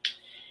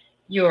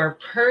 Your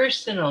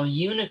personal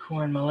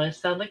unicorn,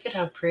 Melissa. Look at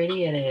how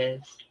pretty it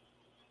is.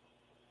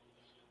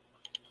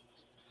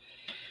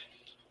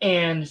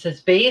 And it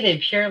says, bathe in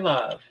pure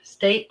love.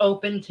 Stay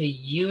open to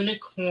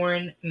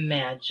unicorn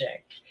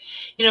magic.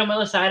 You know,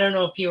 Melissa, I don't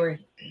know if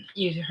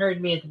you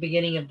heard me at the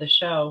beginning of the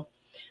show,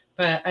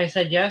 but I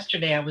said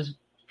yesterday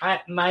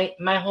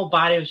my whole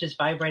body was just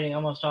vibrating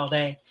almost all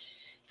day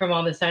from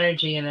all this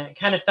energy, and it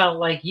kind of felt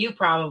like you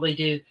probably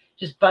do,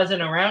 just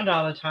buzzing around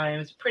all the time.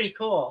 It's pretty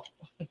cool.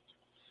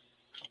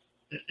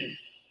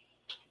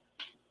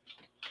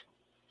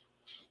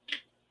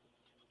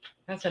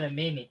 That's what it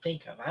made me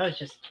think of. I was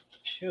just,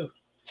 phew.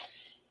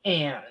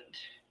 And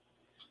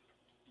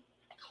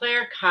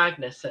clear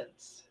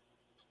cognizance,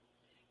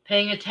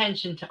 paying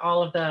attention to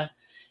all of the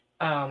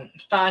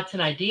thoughts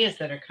and ideas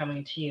that are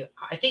coming to you.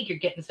 I think you're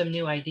getting some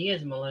new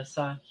ideas,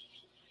 Melissa.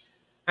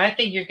 I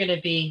think you're going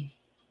to be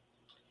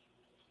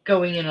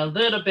going in a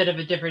little bit of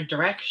a different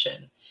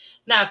direction.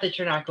 Not that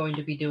you're not going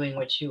to be doing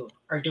what you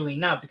are doing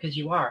now, because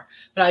you are,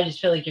 but I just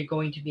feel like you're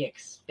going to be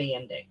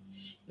expanding.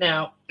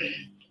 Now,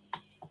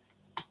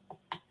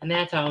 and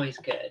that's always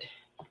good.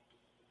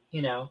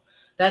 You know,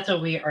 that's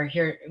what we are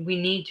here. We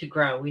need to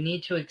grow. We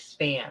need to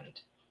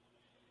expand.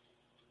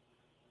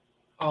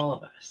 All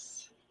of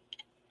us.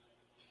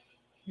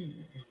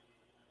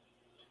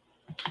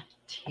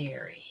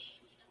 Terry.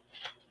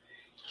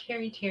 Let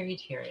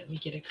me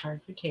get a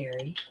card for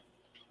Terry.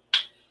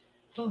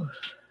 Ooh.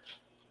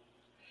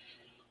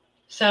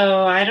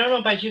 So I don't know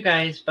about you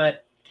guys,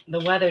 but the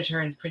weather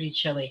turned pretty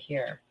chilly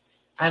here.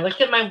 I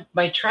looked at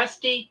my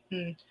trusty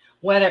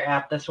weather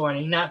app this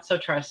morning, not so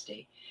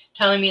trusty,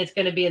 telling me it's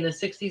going to be in the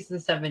 60s and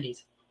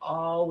 70s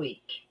all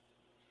week.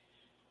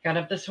 Got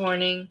up this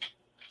morning,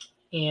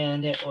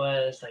 and it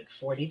was like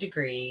 40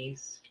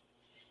 degrees.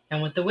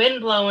 And with the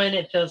wind blowing,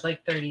 it feels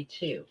like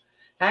 32.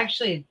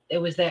 Actually, it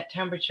was that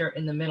temperature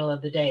in the middle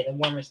of the day, the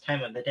warmest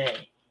time of the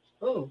day.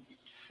 Ooh.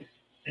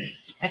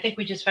 I think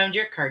we just found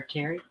your card,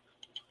 Terry.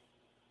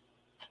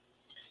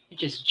 It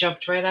just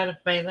jumped right out of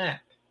my lap.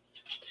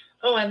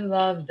 Oh, I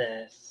love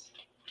this.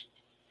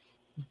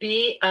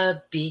 Be a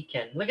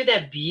beacon. Look at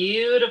that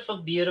beautiful,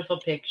 beautiful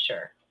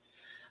picture.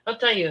 I'll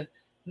tell you,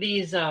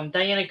 these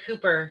Diana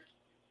Cooper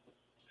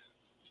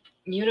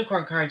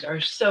unicorn cards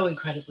are so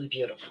incredibly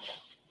beautiful.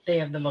 They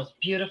have the most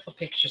beautiful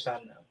pictures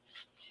on them.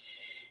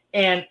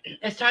 And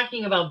it's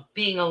talking about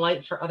being a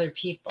light for other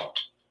people.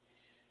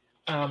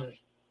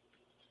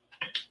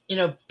 You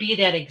know, be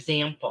that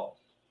example.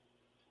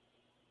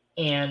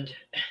 And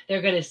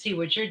they're going to see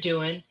what you're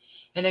doing,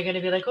 and they're going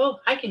to be like, oh,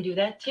 I can do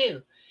that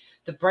too.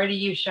 The brighter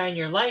you shine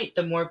your light,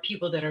 the more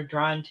people that are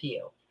drawn to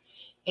you.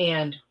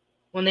 And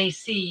when they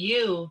see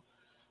you,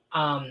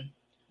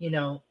 you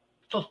know,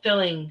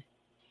 fulfilling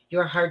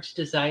your heart's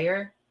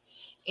desire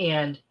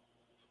and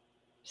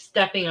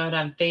stepping out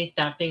on faith,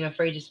 not being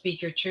afraid to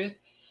speak your truth,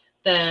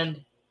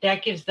 then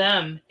that gives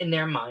them, in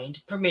their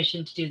mind,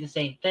 permission to do the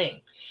same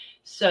thing.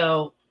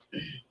 So,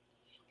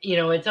 you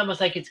know, it's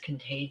almost like it's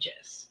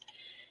contagious.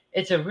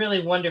 It's a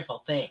really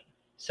wonderful thing.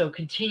 So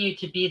continue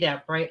to be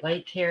that bright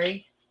light,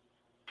 Terry,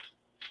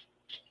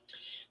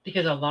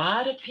 because a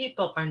lot of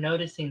people are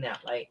noticing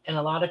that light, and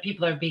a lot of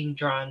people are being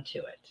drawn to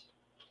it.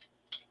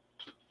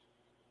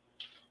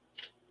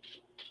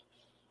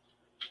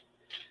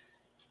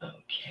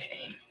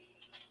 Okay.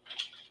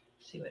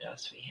 Let's see what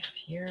else we have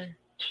here.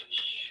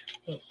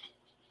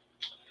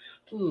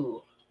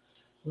 Ooh,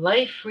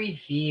 life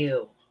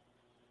review.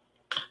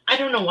 I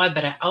don't know why,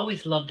 but I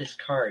always love this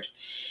card.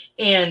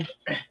 And,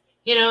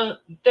 you know,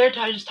 they're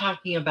just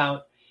talking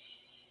about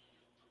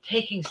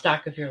taking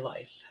stock of your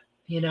life.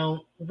 You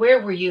know,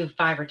 where were you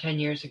 5 or 10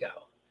 years ago?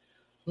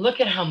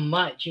 Look at how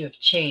much you have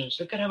changed.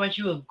 Look at how much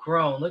you have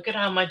grown. Look at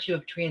how much you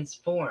have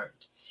transformed.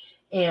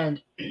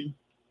 And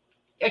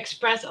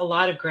express a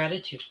lot of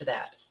gratitude for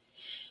that.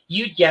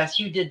 Yes,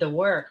 you did the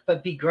work,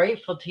 but be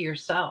grateful to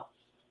yourself.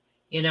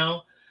 You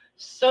know,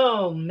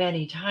 so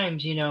many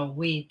times, you know,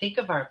 we think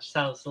of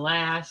ourselves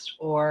last,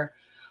 or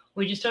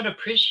we just don't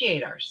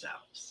appreciate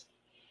ourselves.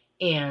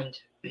 And,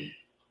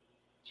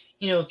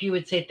 you know, if you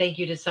would say thank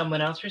you to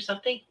someone else for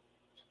something,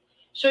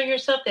 show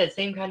yourself that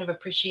same kind of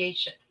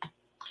appreciation.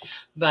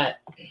 But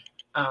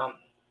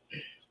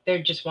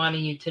they're just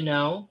wanting you to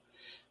know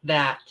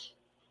that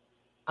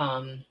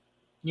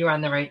you're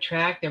on the right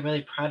track. They're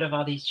really proud of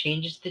all these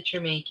changes that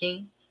you're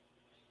making,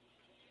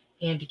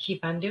 and to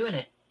keep on doing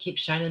it. Keep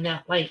shining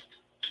that light.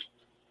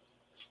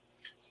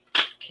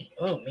 Okay.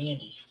 Oh,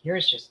 Mandy,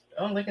 yours just,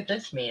 oh, look at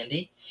this,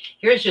 Mandy.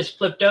 Yours just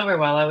flipped over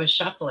while I was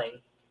shuffling.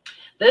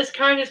 This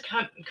card has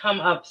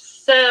come up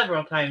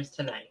several times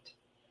tonight.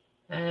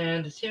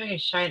 And to see if I can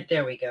shine it,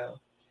 there we go.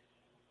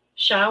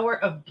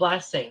 shower of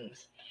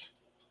blessings.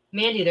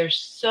 Mandy, there's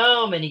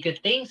so many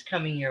good things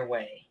coming your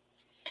way,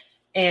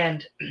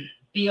 and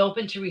be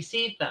open to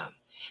receive them.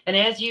 And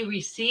as you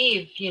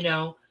receive,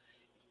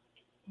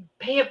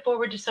 pay it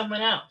forward to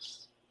someone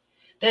else.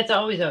 That's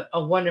always a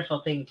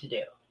wonderful thing to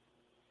do,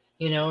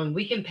 and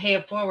we can pay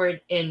it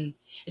forward, and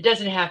it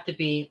doesn't have to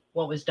be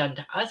what was done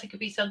to us. It could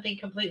be something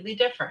completely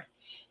different,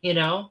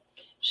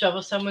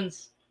 shovel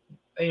someone's,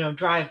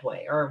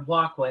 driveway or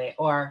walkway,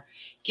 or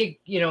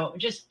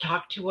just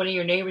talk to one of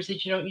your neighbors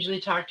that you don't usually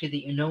talk to,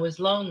 that is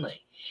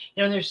lonely.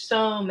 There's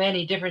so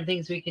many different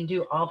things we can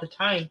do all the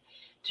time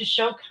to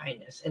show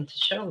kindness and to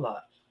show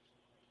love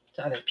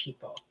to other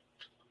people.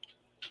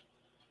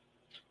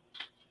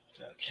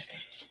 Okay.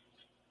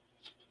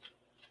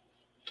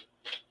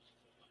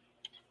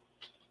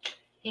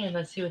 And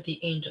let's see what the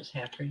angels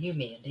have for you,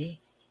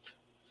 Mandy.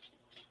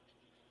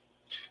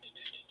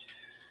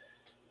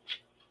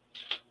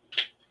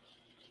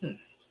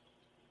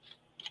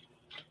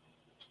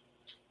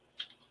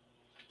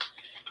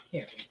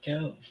 Here we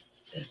go.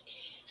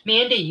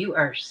 Mandy, you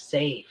are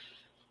safe.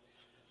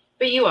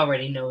 But you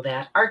already know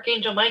that.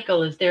 Archangel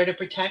Michael is there to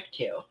protect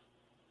you.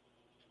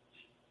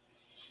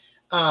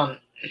 Not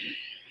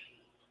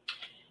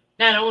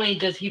only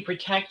does he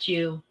protect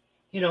you,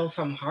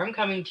 from harm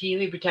coming to you,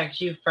 he protects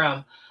you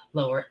from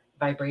lower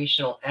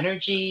vibrational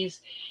energies.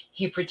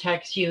 He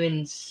protects you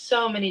in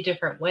so many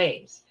different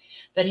ways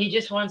that he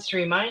just wants to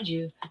remind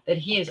you that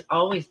he is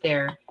always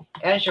there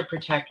as your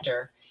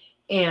protector.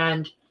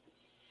 And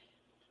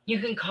you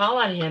can call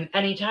on him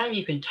anytime.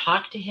 You can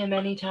talk to him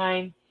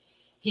anytime.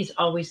 He's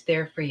always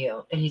there for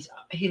you. And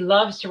he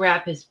loves to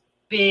wrap his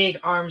big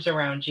arms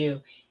around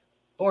you,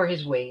 or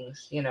his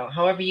wings,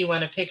 however you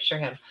want to picture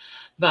him.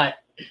 But,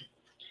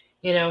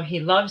 he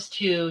loves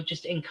to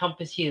just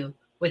encompass you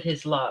with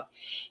his love.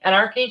 And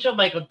Archangel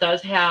Michael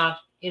does have,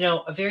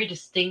 a very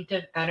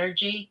distinctive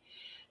energy.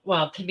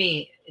 Well, to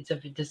me, it's a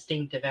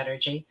distinctive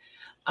energy.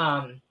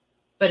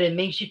 But it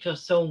makes you feel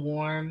so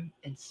warm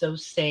and so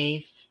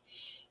safe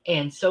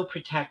and so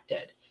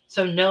protected.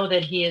 So know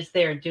that he is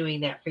there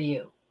doing that for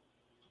you.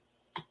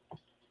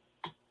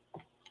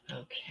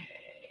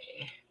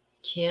 Okay.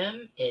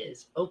 Kim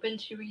is open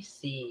to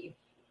receive.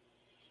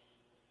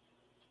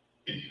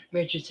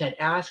 Richard said,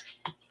 ask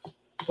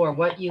for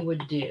what you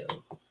would do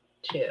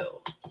too.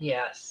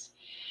 Yes.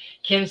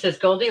 Kim says,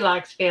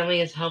 Goldilocks family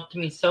has helped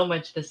me so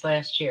much this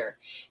last year,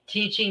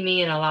 teaching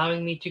me and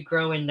allowing me to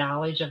grow in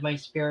knowledge of my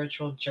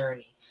spiritual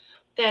journey.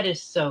 That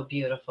is so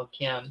beautiful,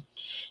 Kim.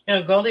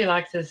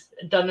 Goldilocks has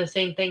done the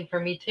same thing for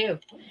me too.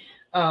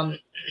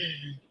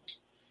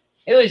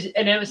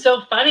 It was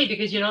so funny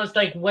because, it's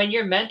like when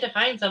you're meant to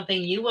find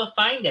something, you will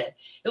find it.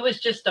 It was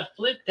just a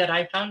fluke that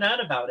I found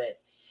out about it.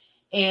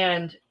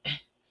 And,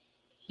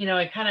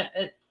 I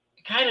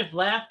kind of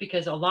laugh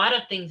because a lot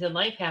of things in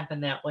life happen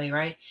that way,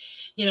 right?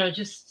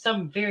 Just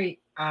some very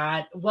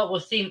odd, what will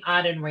seem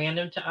odd and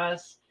random to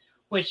us,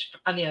 which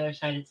on the other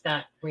side, it's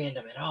not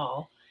random at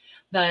all.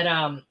 But,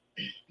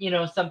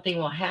 something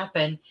will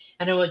happen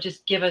and it will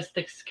just give us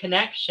this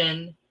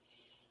connection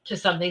to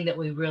something that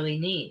we really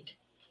need.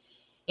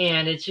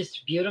 And it's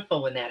just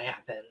beautiful when that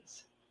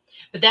happens.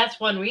 But that's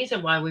one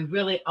reason why we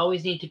really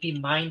always need to be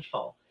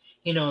mindful,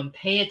 and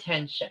pay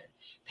attention.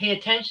 Pay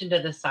attention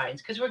to the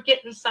signs, because we're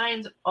getting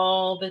signs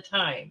all the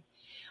time.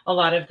 A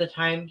lot of the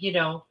time,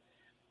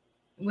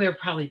 we're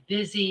probably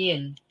busy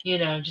and,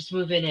 just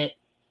moving at,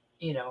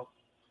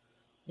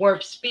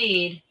 warp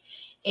speed,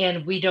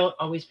 and we don't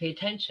always pay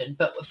attention.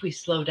 But if we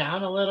slow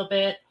down a little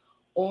bit,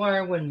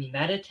 or when we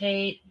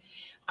meditate,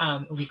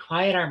 we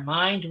quiet our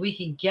mind, we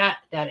can get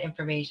that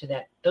information,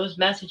 that those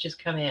messages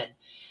come in,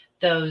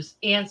 those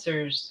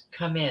answers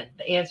come in,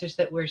 the answers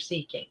that we're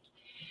seeking.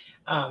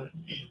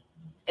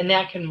 And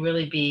that can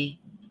really be,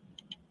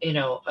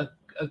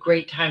 a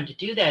great time to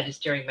do that is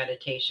during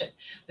meditation.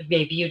 But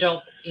maybe you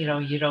don't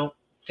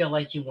feel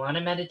like you want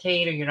to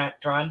meditate, or you're not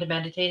drawn to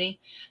meditating.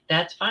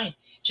 That's fine.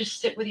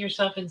 Just sit with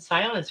yourself in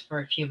silence for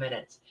a few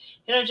minutes,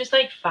 just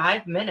like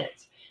 5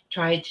 minutes.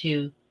 Try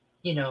to,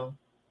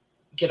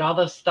 get all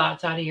those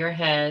thoughts out of your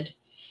head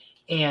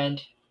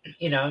and,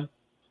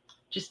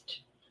 just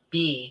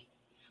be.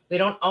 We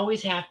don't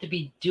always have to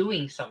be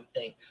doing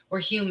something. We're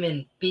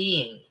human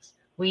beings.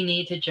 We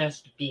need to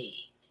just be.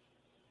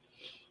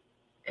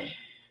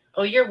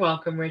 Oh, you're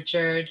welcome,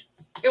 Richard.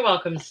 You're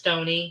welcome,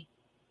 Stony.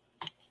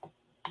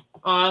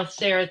 Oh,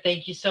 Sarah,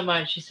 thank you so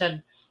much. She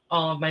said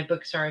all of my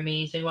books are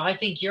amazing. Well, I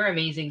think you're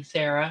amazing,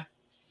 Sarah.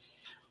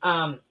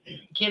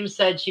 Kim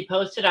said she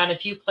posted on a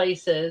few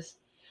places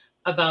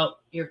about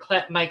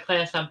my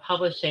class on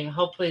publishing.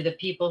 Hopefully the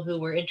people who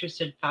were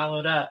interested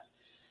followed up.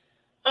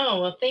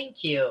 Oh, well,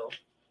 thank you.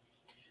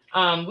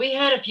 We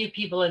had a few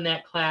people in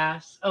that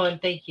class. Oh,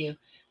 and thank you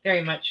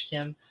very much,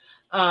 Kim.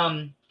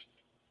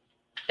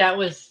 That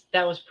was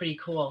pretty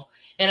cool.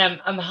 And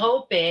I'm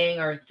hoping,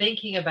 or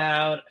thinking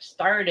about,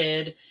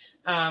 started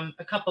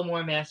a couple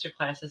more master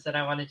classes that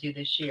I want to do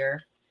this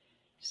year.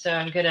 So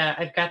I've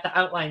got the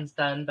outlines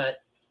done,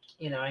 but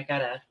I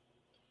gotta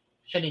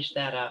finish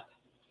that up.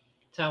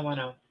 So I want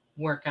to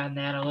work on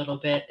that a little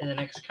bit in the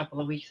next couple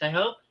of weeks, I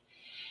hope.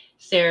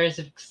 Sarah's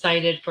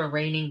excited for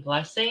Raining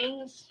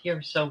Blessings.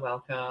 You're so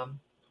welcome.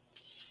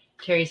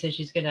 Terry says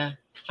she's going to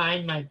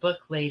find my book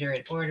later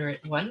and order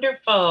it.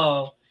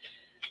 Wonderful.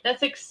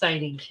 That's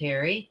exciting,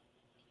 Terry.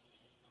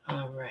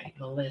 All right,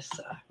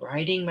 Melissa,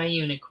 riding my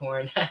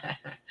unicorn.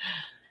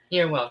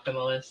 You're welcome,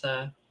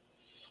 Melissa.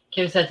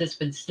 Kim says it's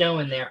been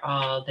snowing there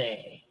all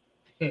day.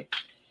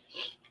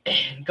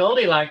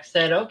 Goldilocks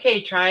said,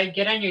 okay, Tribe,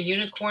 get on your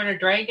unicorn or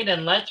dragon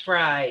and let's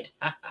ride.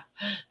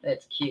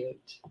 That's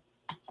cute.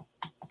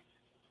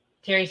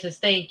 Terry says,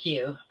 thank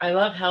you. I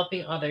love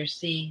helping others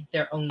see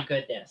their own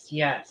goodness.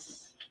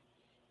 Yes.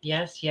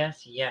 Yes,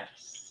 yes,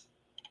 yes.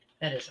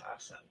 That is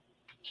awesome.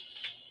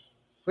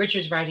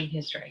 Richard's riding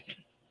his dragon.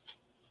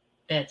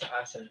 That's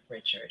awesome,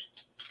 Richard.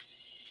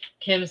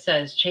 Kim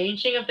says,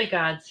 Changing of the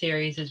God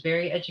series is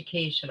very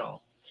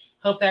educational.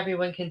 Hope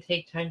everyone can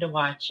take time to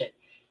watch it.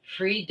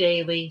 Free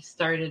daily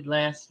started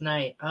last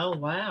night. Oh,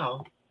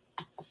 wow.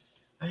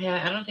 I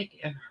don't think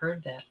I've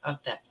heard of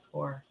that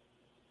before.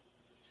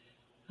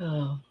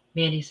 Oh,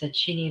 Mandy said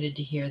she needed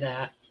to hear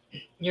that.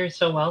 You're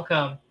so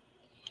welcome.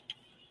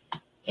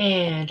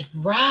 And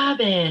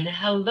Robin.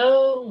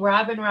 Hello,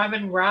 Robin.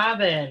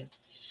 I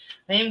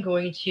am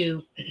going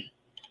to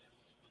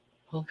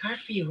pull a card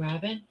for you,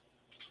 Robin.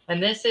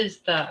 And this is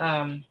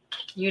the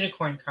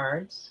unicorn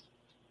cards.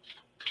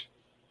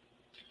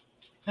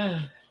 Do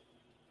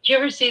you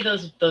ever see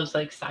those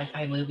like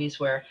sci-fi movies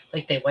where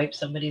like they wipe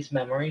somebody's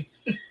memory?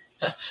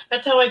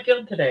 That's how I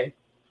feel today.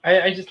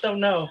 I just don't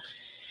know.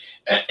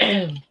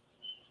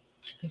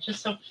 It's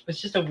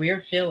just a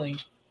weird feeling.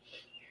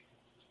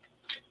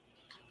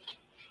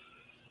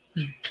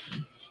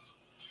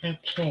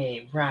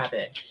 Okay,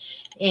 Robin.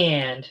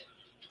 And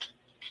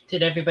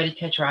did everybody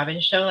catch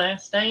Robin's show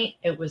last night?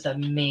 It was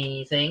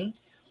amazing.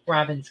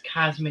 Robin's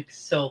Cosmic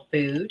Soul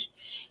Food.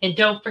 And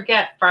don't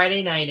forget,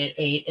 Friday night at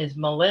 8 is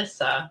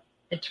Melissa,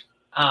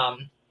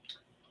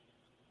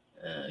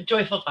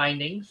 Joyful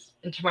Findings.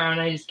 And tomorrow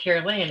night is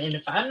Carol Ann. And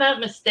if I'm not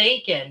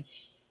mistaken,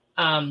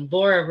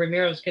 Laura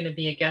Ramiro is going to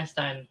be a guest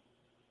on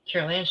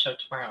Carol Ann's show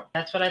tomorrow.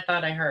 That's what I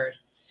thought I heard.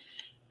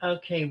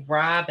 Okay,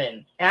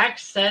 Robin,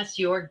 access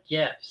your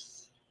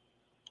gifts.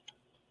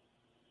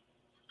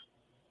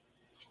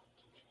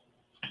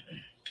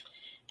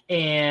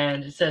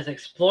 And it says,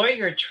 explore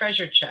your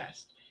treasure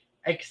chest.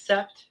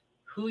 Accept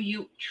who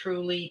you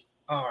truly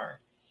are.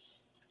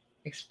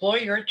 Explore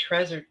your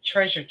treasure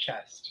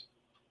chest.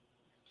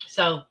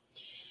 So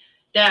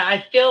that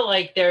I feel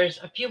like there's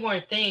a few more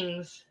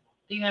things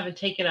that you haven't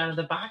taken out of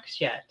the box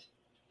yet.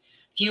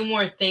 A few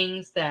more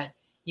things that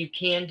you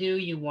can do,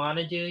 you want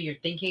to do, you're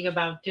thinking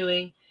about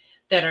doing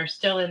that are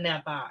still in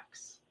that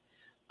box.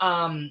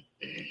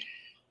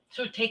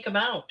 So take them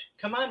out.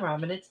 Come on,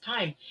 Robin, it's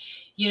time.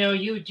 You know,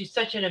 you do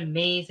such an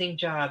amazing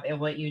job at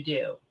what you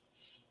do.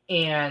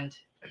 And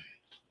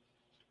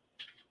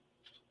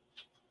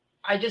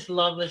I just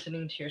love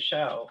listening to your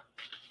show.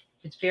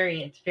 It's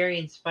very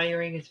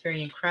inspiring. It's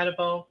very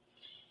incredible.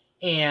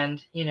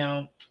 And, you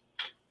know,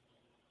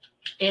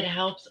 it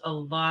helps a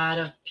lot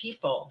of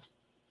people.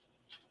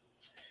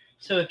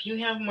 So if you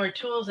have more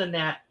tools in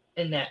that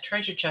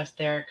treasure chest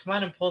there, come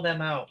on and pull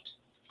them out.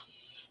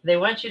 They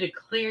want you to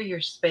clear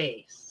your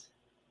space.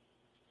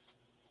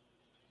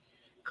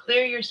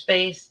 Clear your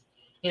space,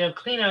 you know,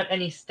 clean out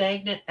any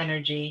stagnant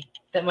energy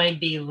that might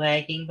be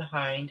lagging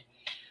behind.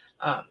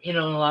 You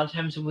know, a lot of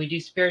times when we do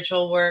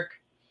spiritual work,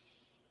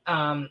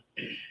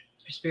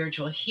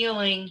 spiritual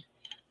healing,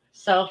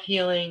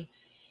 self-healing,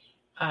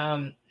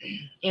 and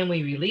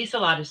we release a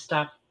lot of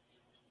stuff.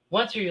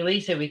 Once we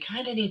release it, we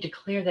kind of need to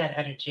clear that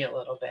energy a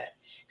little bit.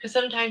 Because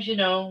sometimes, you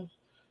know,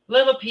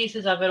 little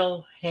pieces of it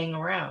will hang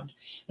around.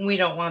 And we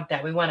don't want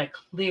that. We want to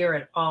clear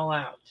it all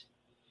out.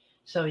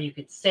 So you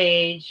could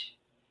sage.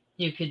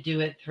 You could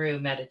do it through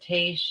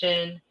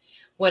meditation.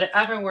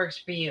 Whatever works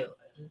for you.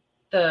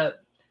 The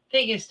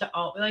thing is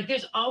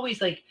there's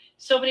always like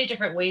so many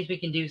different ways we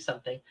can do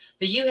something.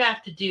 But you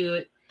have to do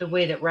it the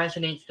way that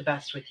resonates the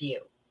best with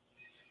you.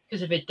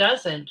 Because if it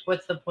doesn't,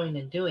 what's the point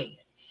in doing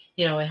it?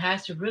 You know, it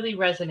has to really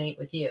resonate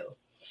with you.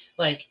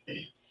 Like,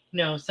 you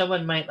know,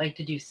 someone might like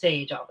to do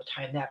sage all the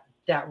time.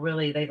 That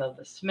really, they love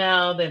the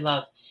smell. They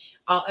love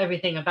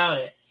everything about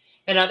it.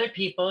 And other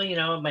people, you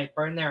know, it might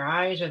burn their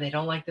eyes or they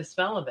don't like the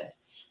smell of it.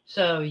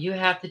 So you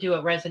have to do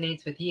what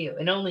resonates with you.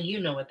 And only you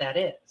know what that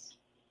is.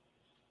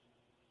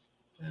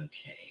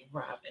 Okay,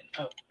 Robin.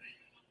 Oh.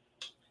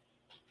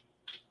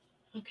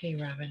 Okay,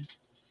 Robin.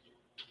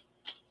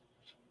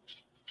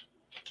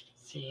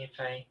 Let's see if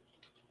I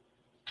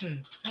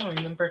don't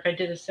remember if I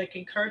did a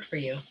second card for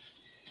you.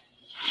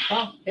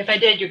 Well, if I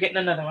did, you're getting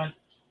another one.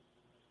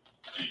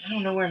 I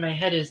don't know where my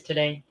head is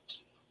today.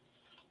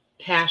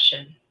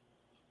 Passion.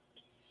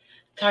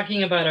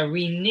 Talking about a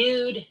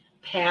renewed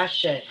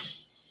passion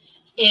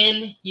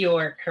in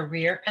your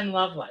career and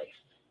love life.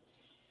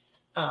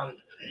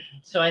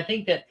 So I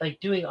think that like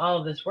doing all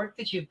of this work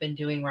that you've been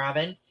doing,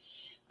 Robin,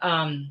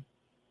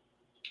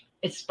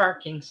 it's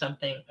sparking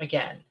something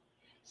again.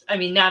 I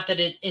mean, not that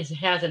it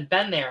hasn't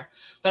been there,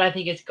 but I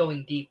think it's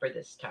going deeper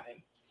this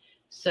time.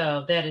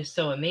 So that is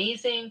so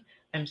amazing.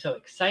 I'm so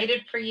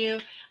excited for you.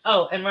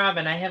 Oh, and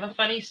Robin, I have a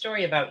funny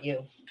story about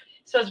you.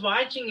 So I was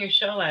watching your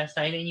show last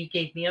night and you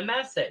gave me a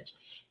message.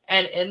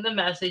 And in the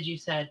message you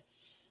said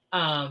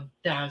that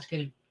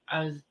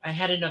I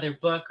had another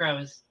book, or I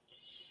was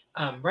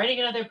writing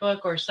another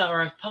book, or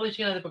I was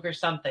publishing another book or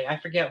something. I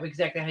forget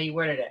exactly how you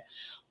worded it.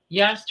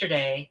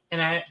 Yesterday,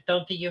 and I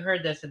don't think you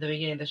heard this at the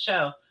beginning of the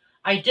show,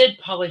 I did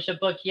publish a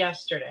book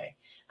yesterday.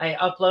 I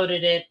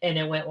uploaded it and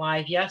it went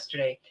live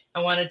yesterday.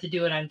 I wanted to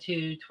do it on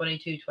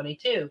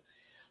 2/22/22,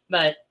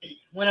 but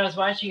when I was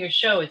watching your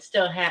show, it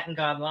still hadn't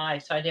gone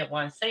live, so I didn't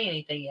want to say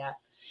anything yet.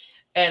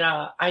 And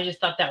I just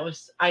thought that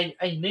was, I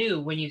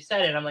knew when you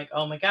said it, I'm like,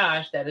 oh my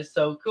gosh, that is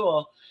so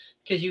cool,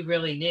 because you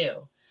really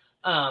knew.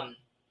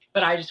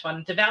 But I just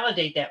wanted to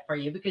validate that for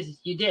you because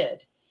you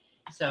did.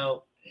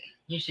 So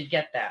you should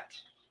get that.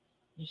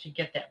 You should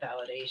get that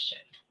validation.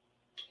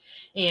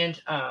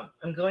 And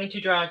I'm going to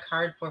draw a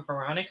card for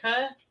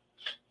Veronica.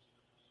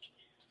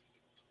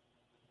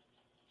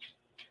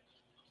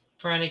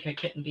 Veronica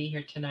couldn't be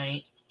here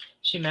tonight.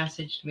 She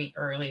messaged me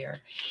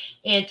earlier.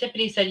 And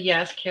Tiffany said,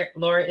 yes,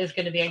 Laura is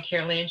going to be on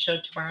Carol Ann's show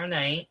tomorrow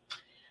night.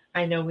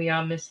 I know we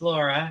all miss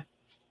Laura.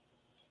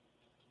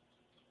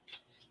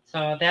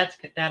 So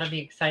that'll be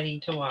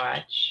exciting to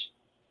watch.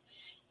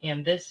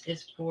 And this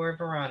is for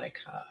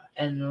Veronica.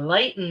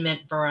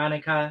 Enlightenment,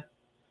 Veronica.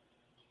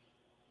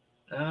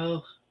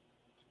 Oh,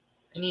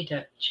 I need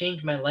to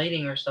change my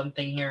lighting or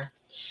something here.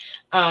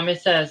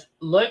 It says,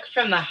 look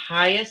from the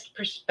highest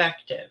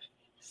perspective.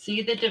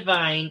 See the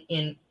divine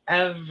in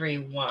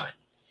everyone.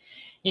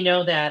 You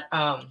know that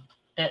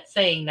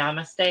saying,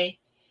 namaste?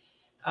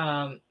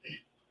 The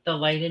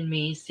light in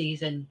me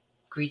sees and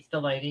greets the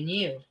light in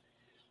you.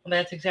 Well,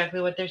 that's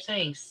exactly what they're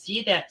saying.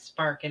 See that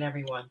spark in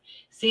everyone.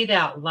 See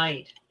that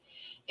light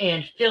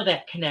and feel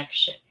that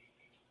connection.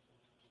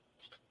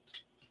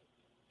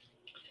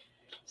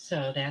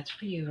 So that's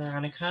for you,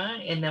 Veronica.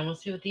 And then we'll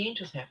see what the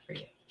angels have for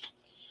you.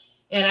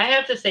 And I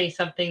have to say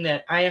something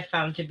that I have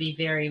found to be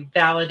very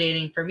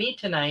validating for me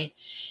tonight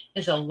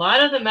is a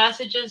lot of the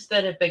messages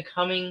that have been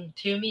coming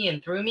to me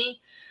and through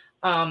me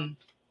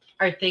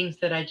are things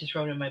that I just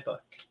wrote in my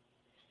book.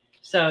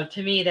 So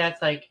to me,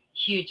 that's like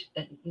huge.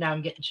 Now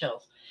I'm getting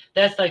chills.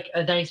 That's like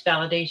a nice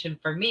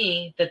validation for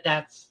me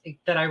that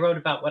I wrote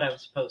about what I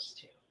was supposed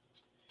to.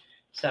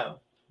 So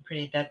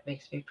that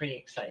makes me pretty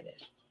excited.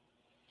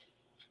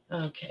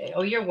 Okay.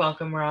 Oh, you're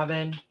welcome,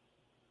 Robin.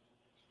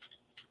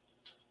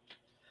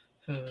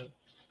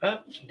 Oh,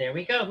 there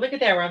we go. Look at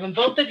that, Robin.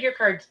 Both of your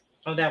cards.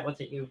 Oh, that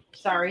wasn't you.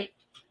 Sorry.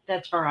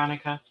 That's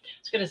Veronica. I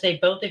was going to say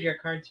both of your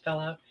cards fell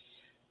out.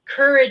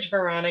 Courage,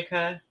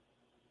 Veronica.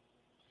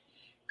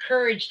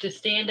 Courage to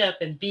stand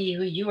up and be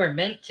who you are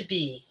meant to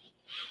be.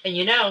 And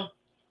you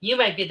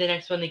might be the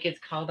next one that gets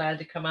called on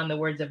to come on the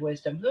Words of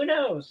Wisdom. Who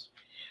knows?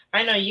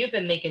 I know you've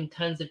been making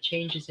tons of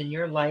changes in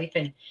your life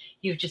and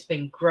you've just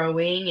been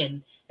growing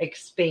and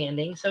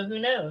expanding. So who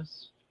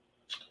knows?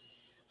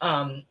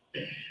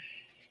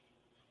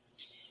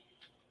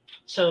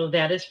 So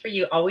that is for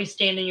you. Always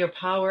stand in your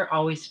power.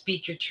 Always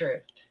speak your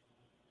truth.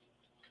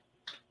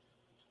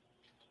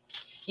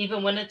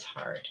 Even when it's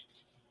hard.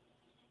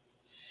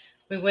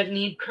 We wouldn't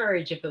need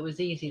courage if it was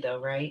easy, though,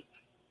 right?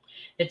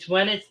 It's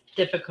when it's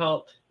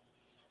difficult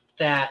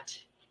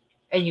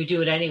and you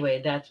do it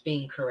anyway, that's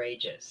being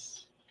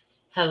courageous.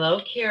 Hello,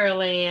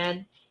 Carol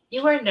Ann.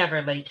 You are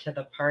never late to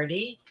the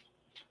party.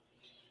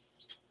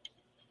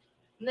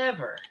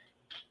 Never.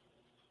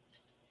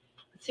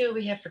 Let's see what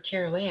we have for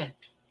Carol Ann.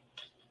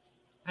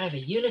 I have a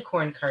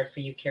unicorn card for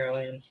you, Carol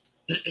Ann.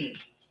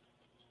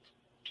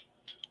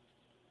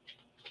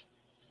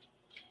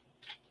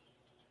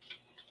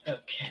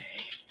 Okay.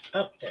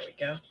 Oh, there we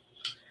go.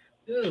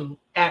 Ooh.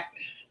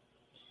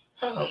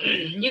 Oh,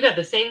 you got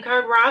the same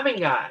card Robin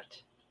got.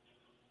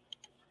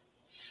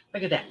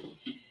 Look at that.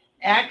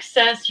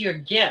 Access your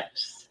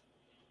gifts.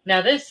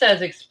 Now this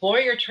says explore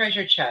your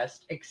treasure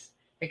chest.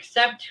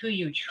 Accept who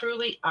you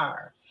truly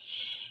are.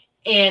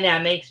 And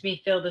that makes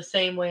me feel the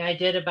same way I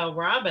did about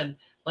Robin.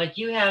 Like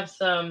you have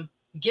some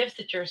gifts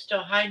that you're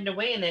still hiding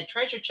away in that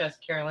treasure chest,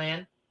 Carol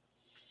Ann.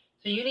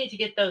 So you need to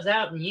get those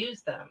out and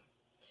use them.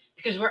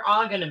 Because we're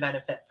all going to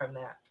benefit from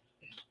that.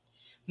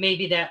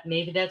 Maybe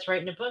that's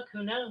writing a book.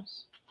 Who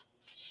knows?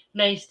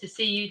 Nice to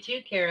see you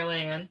too, Carol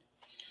Ann.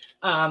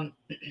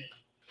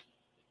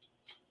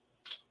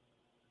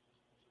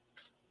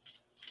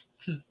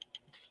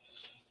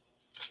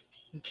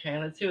 Okay,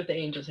 let's see what the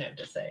angels have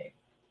to say.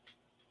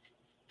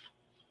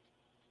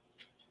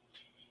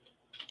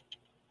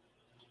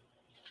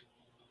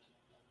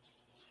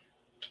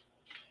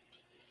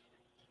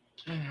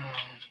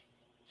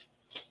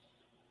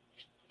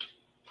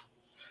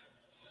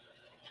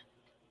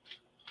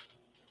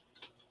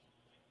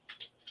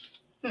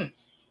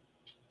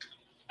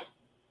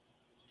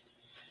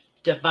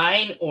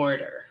 Divine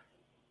order.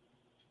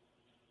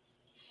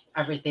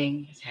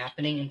 Everything is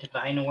happening in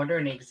divine order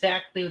and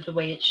exactly the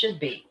way it should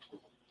be.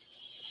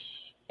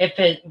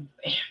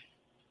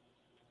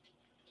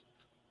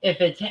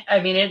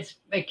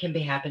 it can be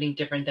happening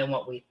different than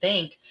what we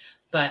think,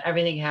 but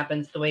everything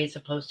happens the way it's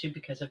supposed to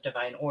because of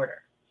divine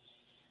order.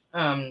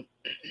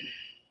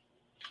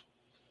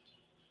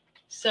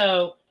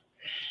 So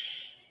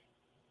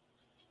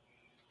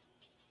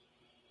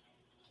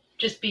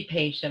just be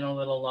patient a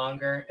little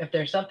longer. If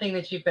there's something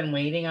that you've been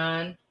waiting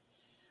on,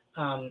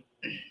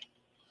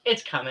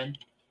 it's coming.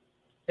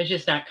 It's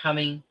just not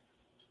coming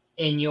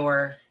in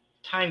your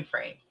time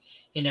frame.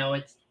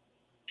 It's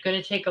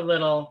going to take a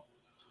little,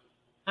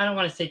 I don't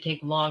want to say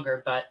take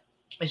longer, but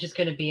it's just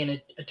going to be in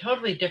a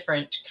totally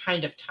different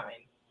kind of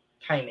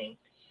timing,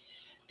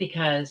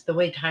 because the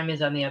way time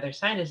is on the other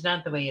side is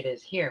not the way it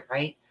is here,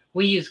 right?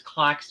 We use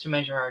clocks to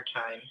measure our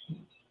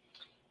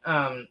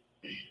time.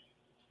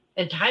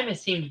 And time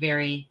has seemed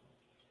very,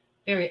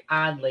 very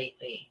odd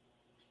lately.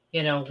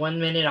 1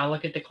 minute I'll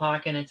look at the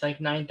clock and it's like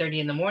 9:30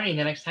 in the morning.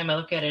 The next time I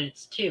look at it,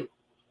 it's 2.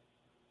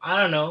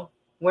 I don't know.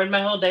 Where'd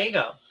my whole day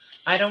go?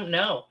 I don't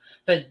know.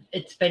 But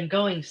it's been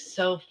going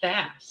so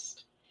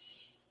fast.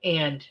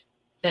 And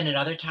then at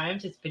other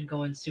times, it's been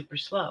going super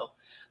slow.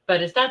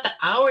 But it's not the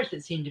hours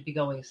that seem to be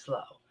going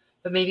slow,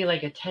 but maybe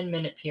like a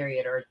 10-minute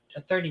period or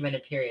a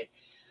 30-minute period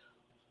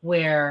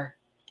where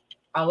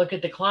I'll look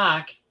at the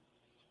clock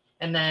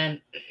and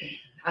then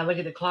I look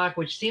at the clock,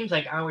 which seems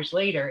like hours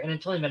later, and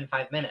it's only been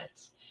 5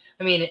 minutes.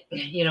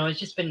 It's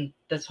just been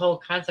this whole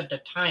concept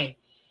of time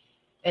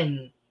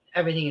and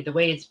everything, the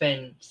way it's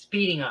been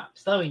speeding up,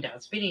 slowing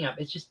down, speeding up.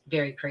 It's just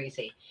very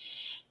crazy.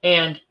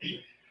 And,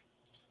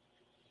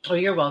 oh,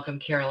 you're welcome,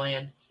 Carol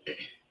Ann.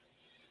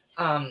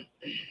 And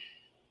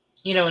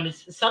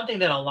it's something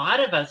that a lot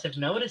of us have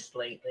noticed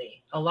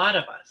lately. A lot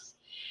of us.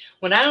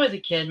 When I was a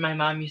kid, my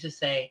mom used to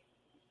say,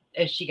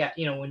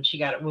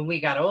 when we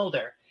got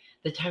older,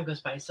 the time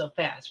goes by so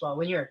fast. Well,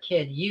 when you're a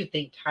kid, you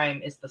think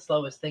time is the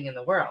slowest thing in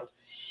the world.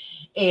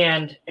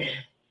 And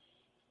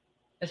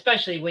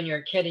especially when you're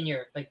a kid and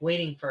you're like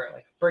waiting for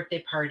like a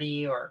birthday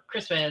party or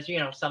Christmas,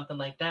 something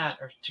like that,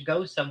 or to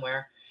go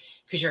somewhere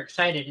because you're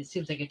excited, it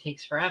seems like it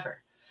takes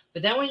forever.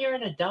 But then when you're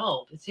an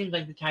adult, it seems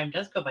like the time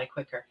does go by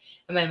quicker.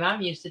 And my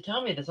mom used to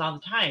tell me this all the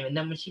time. And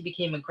then when she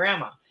became a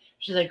grandma,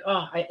 she's like,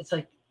 it's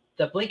like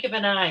the blink of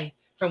an eye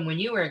from when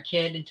you were a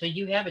kid until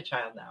you have a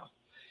child now.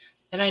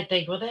 And I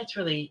think, well, that's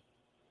really,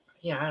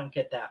 I don't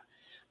get that.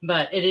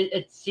 But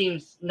it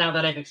seems, now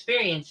that I've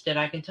experienced it,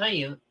 I can tell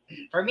you,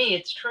 for me,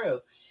 it's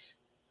true.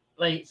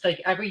 Like, it's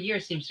like every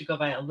year seems to go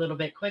by a little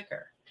bit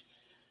quicker.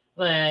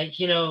 Like,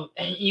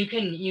 and you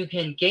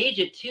can gauge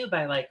it too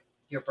by like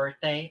your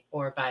birthday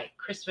or by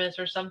Christmas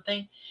or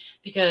something,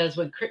 because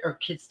when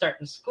kids start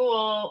in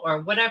school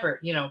or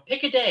whatever,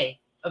 pick a day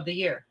of the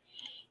year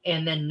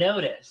and then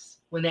notice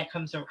when that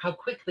comes around, how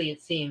quickly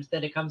it seems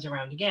that it comes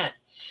around again.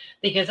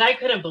 Because I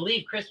couldn't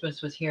believe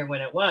Christmas was here when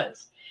it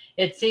was.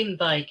 It seemed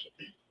like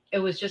it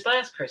was just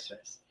last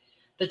Christmas.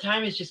 The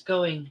time is just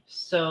going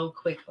so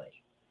quickly.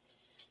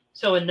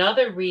 So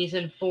another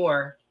reason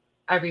for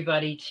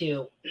everybody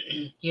to,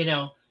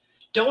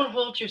 don't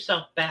hold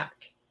yourself back.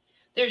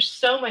 There's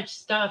so much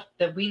stuff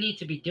that we need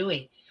to be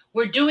doing.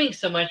 We're doing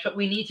so much, but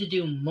we need to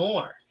do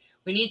more.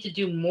 We need to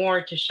do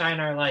more to shine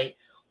our light.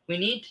 We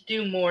need to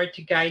do more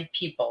to guide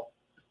people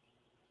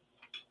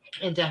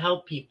and to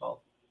help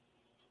people.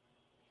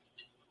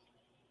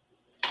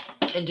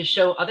 And to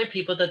show other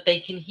people that they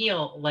can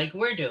heal like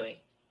we're doing.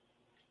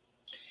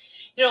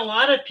 A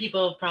lot of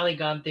people have probably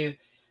gone through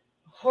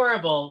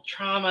horrible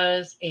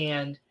traumas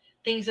and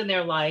things in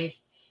their life,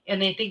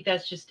 and they think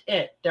that's just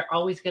it. They're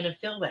always going to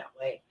feel that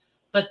way,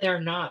 but they're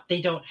not.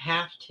 They don't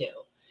have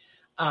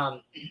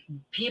to.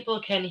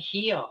 People can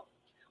heal.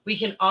 We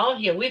can all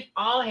heal. We've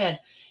all had,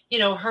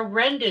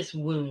 horrendous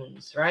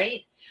wounds,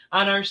 right?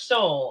 On our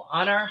soul,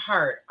 on our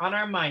heart, on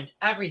our mind,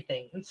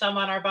 everything, and some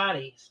on our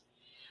bodies.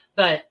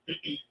 But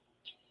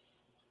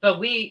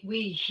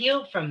we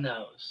heal from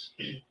those.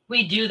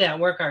 We do that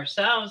work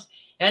ourselves,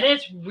 and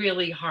it's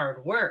really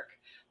hard work,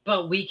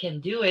 but we can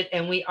do it,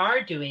 and we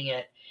are doing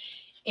it.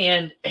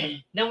 And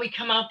then we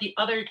come out the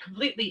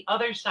completely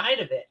other side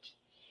of it.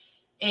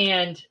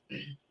 And,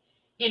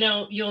 you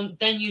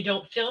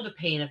don't feel the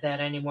pain of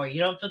that anymore. You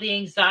don't feel the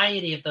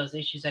anxiety of those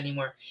issues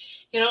anymore.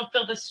 You don't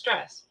feel the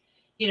stress.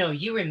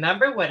 You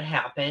remember what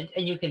happened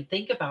and you can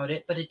think about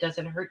it, but it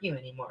doesn't hurt you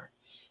anymore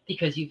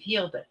because you've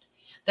healed it.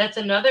 That's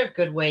another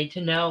good way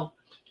to know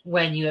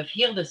when you have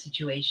healed a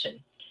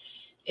situation,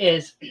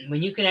 is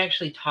when you can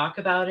actually talk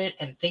about it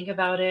and think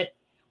about it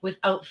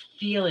without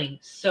feeling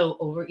so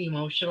over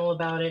emotional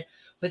about it,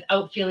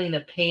 without feeling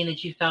the pain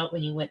that you felt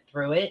when you went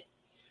through it.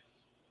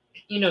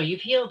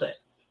 You've healed it.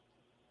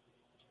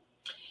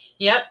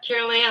 Yep,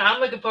 Carol Ann, I'm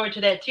looking forward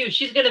to that too.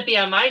 She's going to be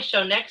on my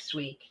show next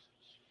week.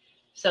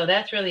 So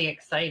that's really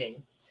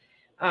exciting.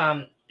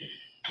 I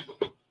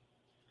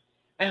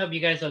hope you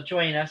guys will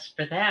join us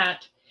for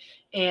that.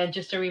 And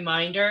just a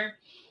reminder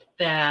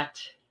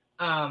that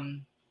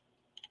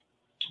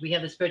we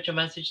have the Spiritual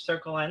Message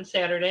Circle on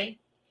Saturday.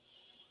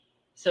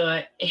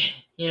 So,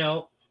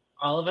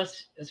 all of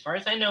us, as far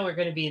as I know, we're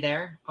going to be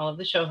there. All of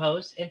the show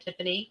hosts and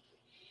Tiffany.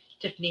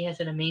 Tiffany has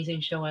an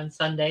amazing show on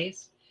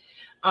Sundays.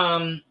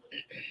 So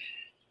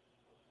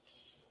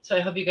I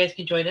hope you guys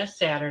can join us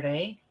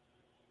Saturday.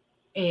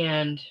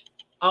 And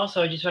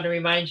also, I just want to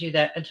remind you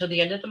that until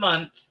the end of the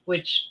month,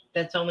 which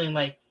that's only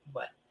like,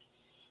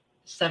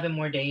 7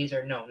 more days,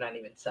 or no, not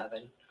even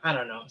 7. I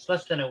don't know. It's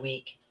less than a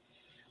week.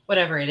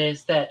 Whatever it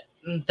is, that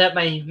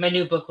my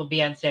new book will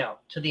be on sale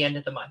to the end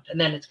of the month. And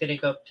then it's going to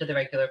go up to the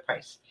regular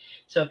price.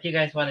 So if you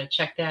guys want to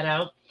check that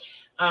out.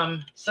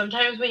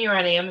 Sometimes when you're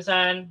on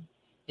Amazon,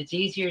 it's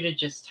easier to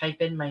just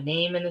type in my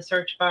name in the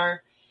search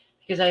bar,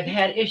 because I've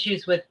had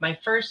issues with my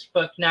first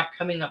book not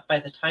coming up by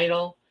the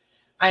title.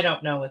 I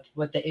don't know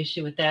what the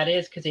issue with that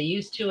is, because it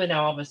used to, and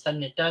now all of a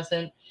sudden it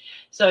doesn't.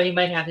 So you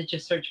might have to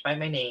just search by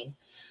my name.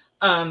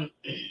 Trying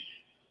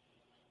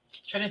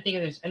to think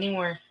if there's any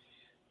more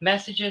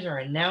messages or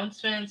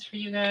announcements for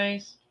you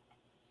guys.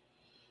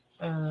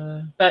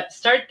 But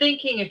start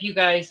thinking if you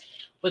guys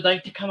would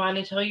like to come on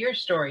and tell your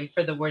story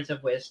for the Words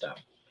of Wisdom.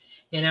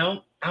 You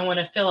know, I want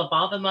to fill up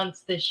all the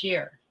months this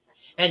year.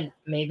 And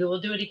maybe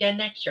we'll do it again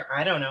next year.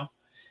 I don't know.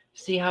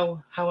 See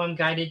how I'm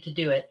guided to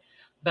do it.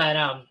 But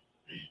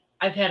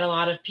I've had a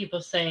lot of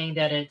people saying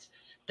that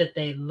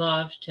they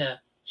love to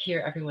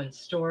hear everyone's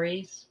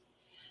stories,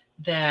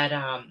 that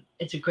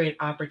it's a great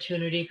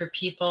opportunity for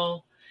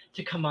people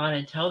to come on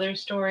and tell their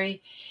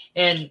story.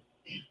 And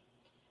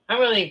I'm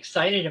really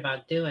excited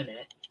about doing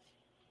it.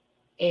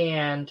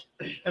 And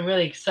I'm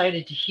really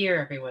excited to hear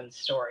everyone's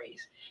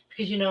stories,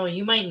 because, you know,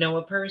 you might know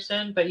a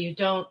person, but you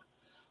don't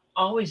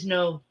always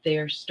know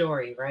their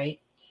story, right?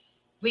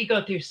 We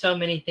go through so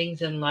many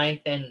things in life,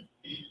 and,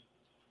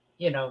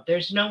 you know,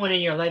 there's no one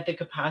in your life that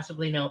could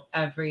possibly know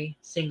every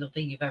single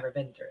thing you've ever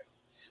been through.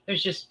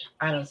 There's just,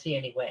 I don't see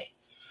any way.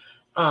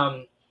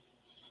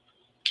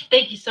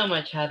 Thank you so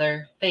much,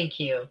 Heather. Thank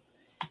you.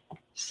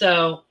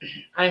 So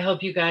I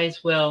hope you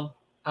guys will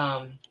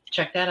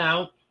check that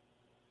out.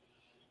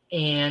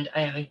 And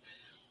I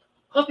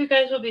hope you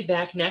guys will be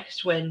back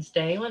next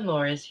Wednesday when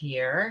Laura's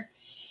here.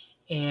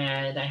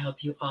 And I hope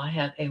you all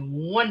have a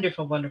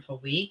wonderful, wonderful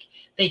week.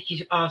 Thank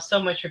you all so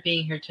much for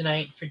being here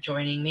tonight, for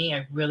joining me.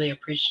 I really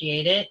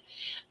appreciate it.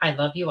 I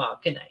love you all.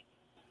 Good night.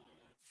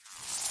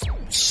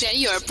 Share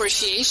your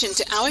appreciation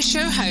to our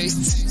show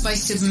hosts by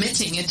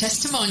submitting a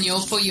testimonial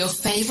for your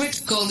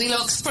favorite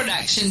Goldilocks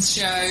Productions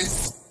show.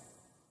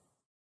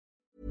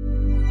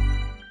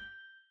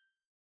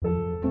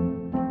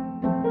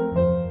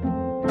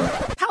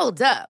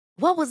 Hold up.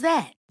 What was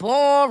that?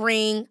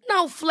 Boring.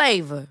 No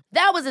flavor.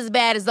 That was as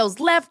bad as those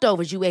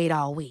leftovers you ate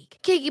all week.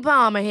 Keke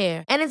Palmer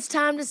here. And it's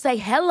time to say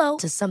hello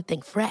to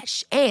something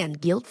fresh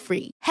and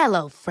guilt-free.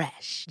 Hello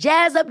Fresh.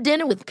 Jazz up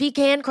dinner with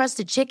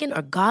pecan-crusted chicken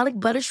or garlic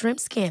butter shrimp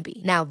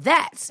scampi. Now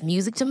that's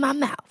music to my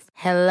mouth.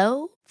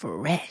 Hello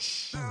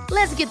Fresh.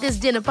 Let's get this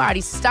dinner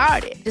party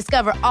started.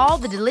 Discover all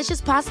the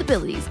delicious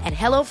possibilities at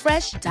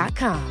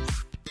HelloFresh.com.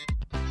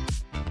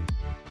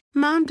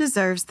 Mom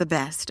deserves the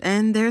best,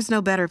 and there's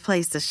no better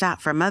place to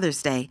shop for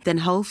Mother's Day than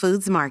Whole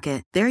Foods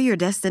Market. They're your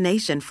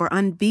destination for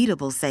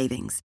unbeatable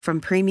savings, from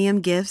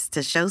premium gifts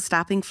to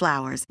show-stopping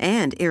flowers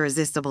and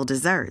irresistible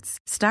desserts.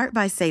 Start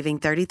by saving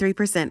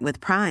 33% with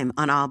Prime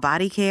on all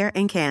body care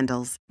and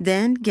candles.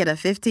 Then get a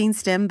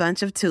 15-stem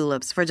bunch of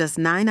tulips for just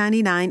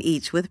 $9.99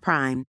 each with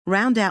Prime.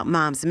 Round out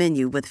Mom's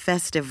menu with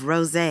festive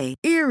rosé,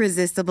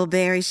 irresistible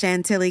berry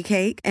chantilly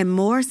cake, and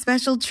more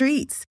special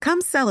treats.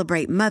 Come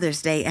celebrate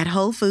Mother's Day at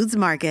Whole Foods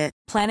Market.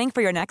 Planning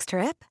for your next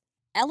trip?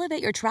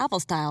 Elevate your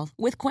travel style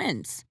with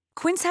Quince.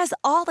 Quince has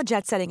all the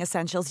jet-setting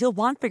essentials you'll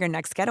want for your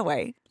next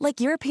getaway, like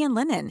European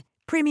linen,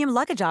 premium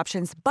luggage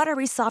options,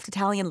 buttery soft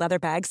Italian leather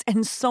bags,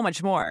 and so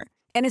much more.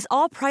 And is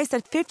all priced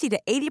at 50 to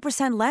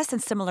 80% less than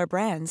similar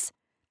brands.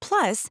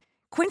 Plus,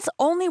 Quince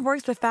only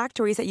works with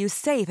factories that use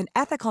safe and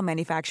ethical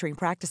manufacturing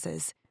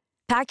practices.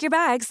 Pack your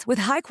bags with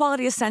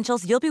high-quality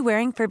essentials you'll be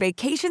wearing for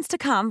vacations to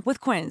come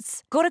with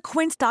Quince. Go to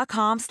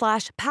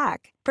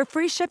quince.com/pack for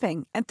free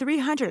shipping and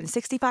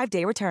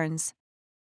 365-day returns.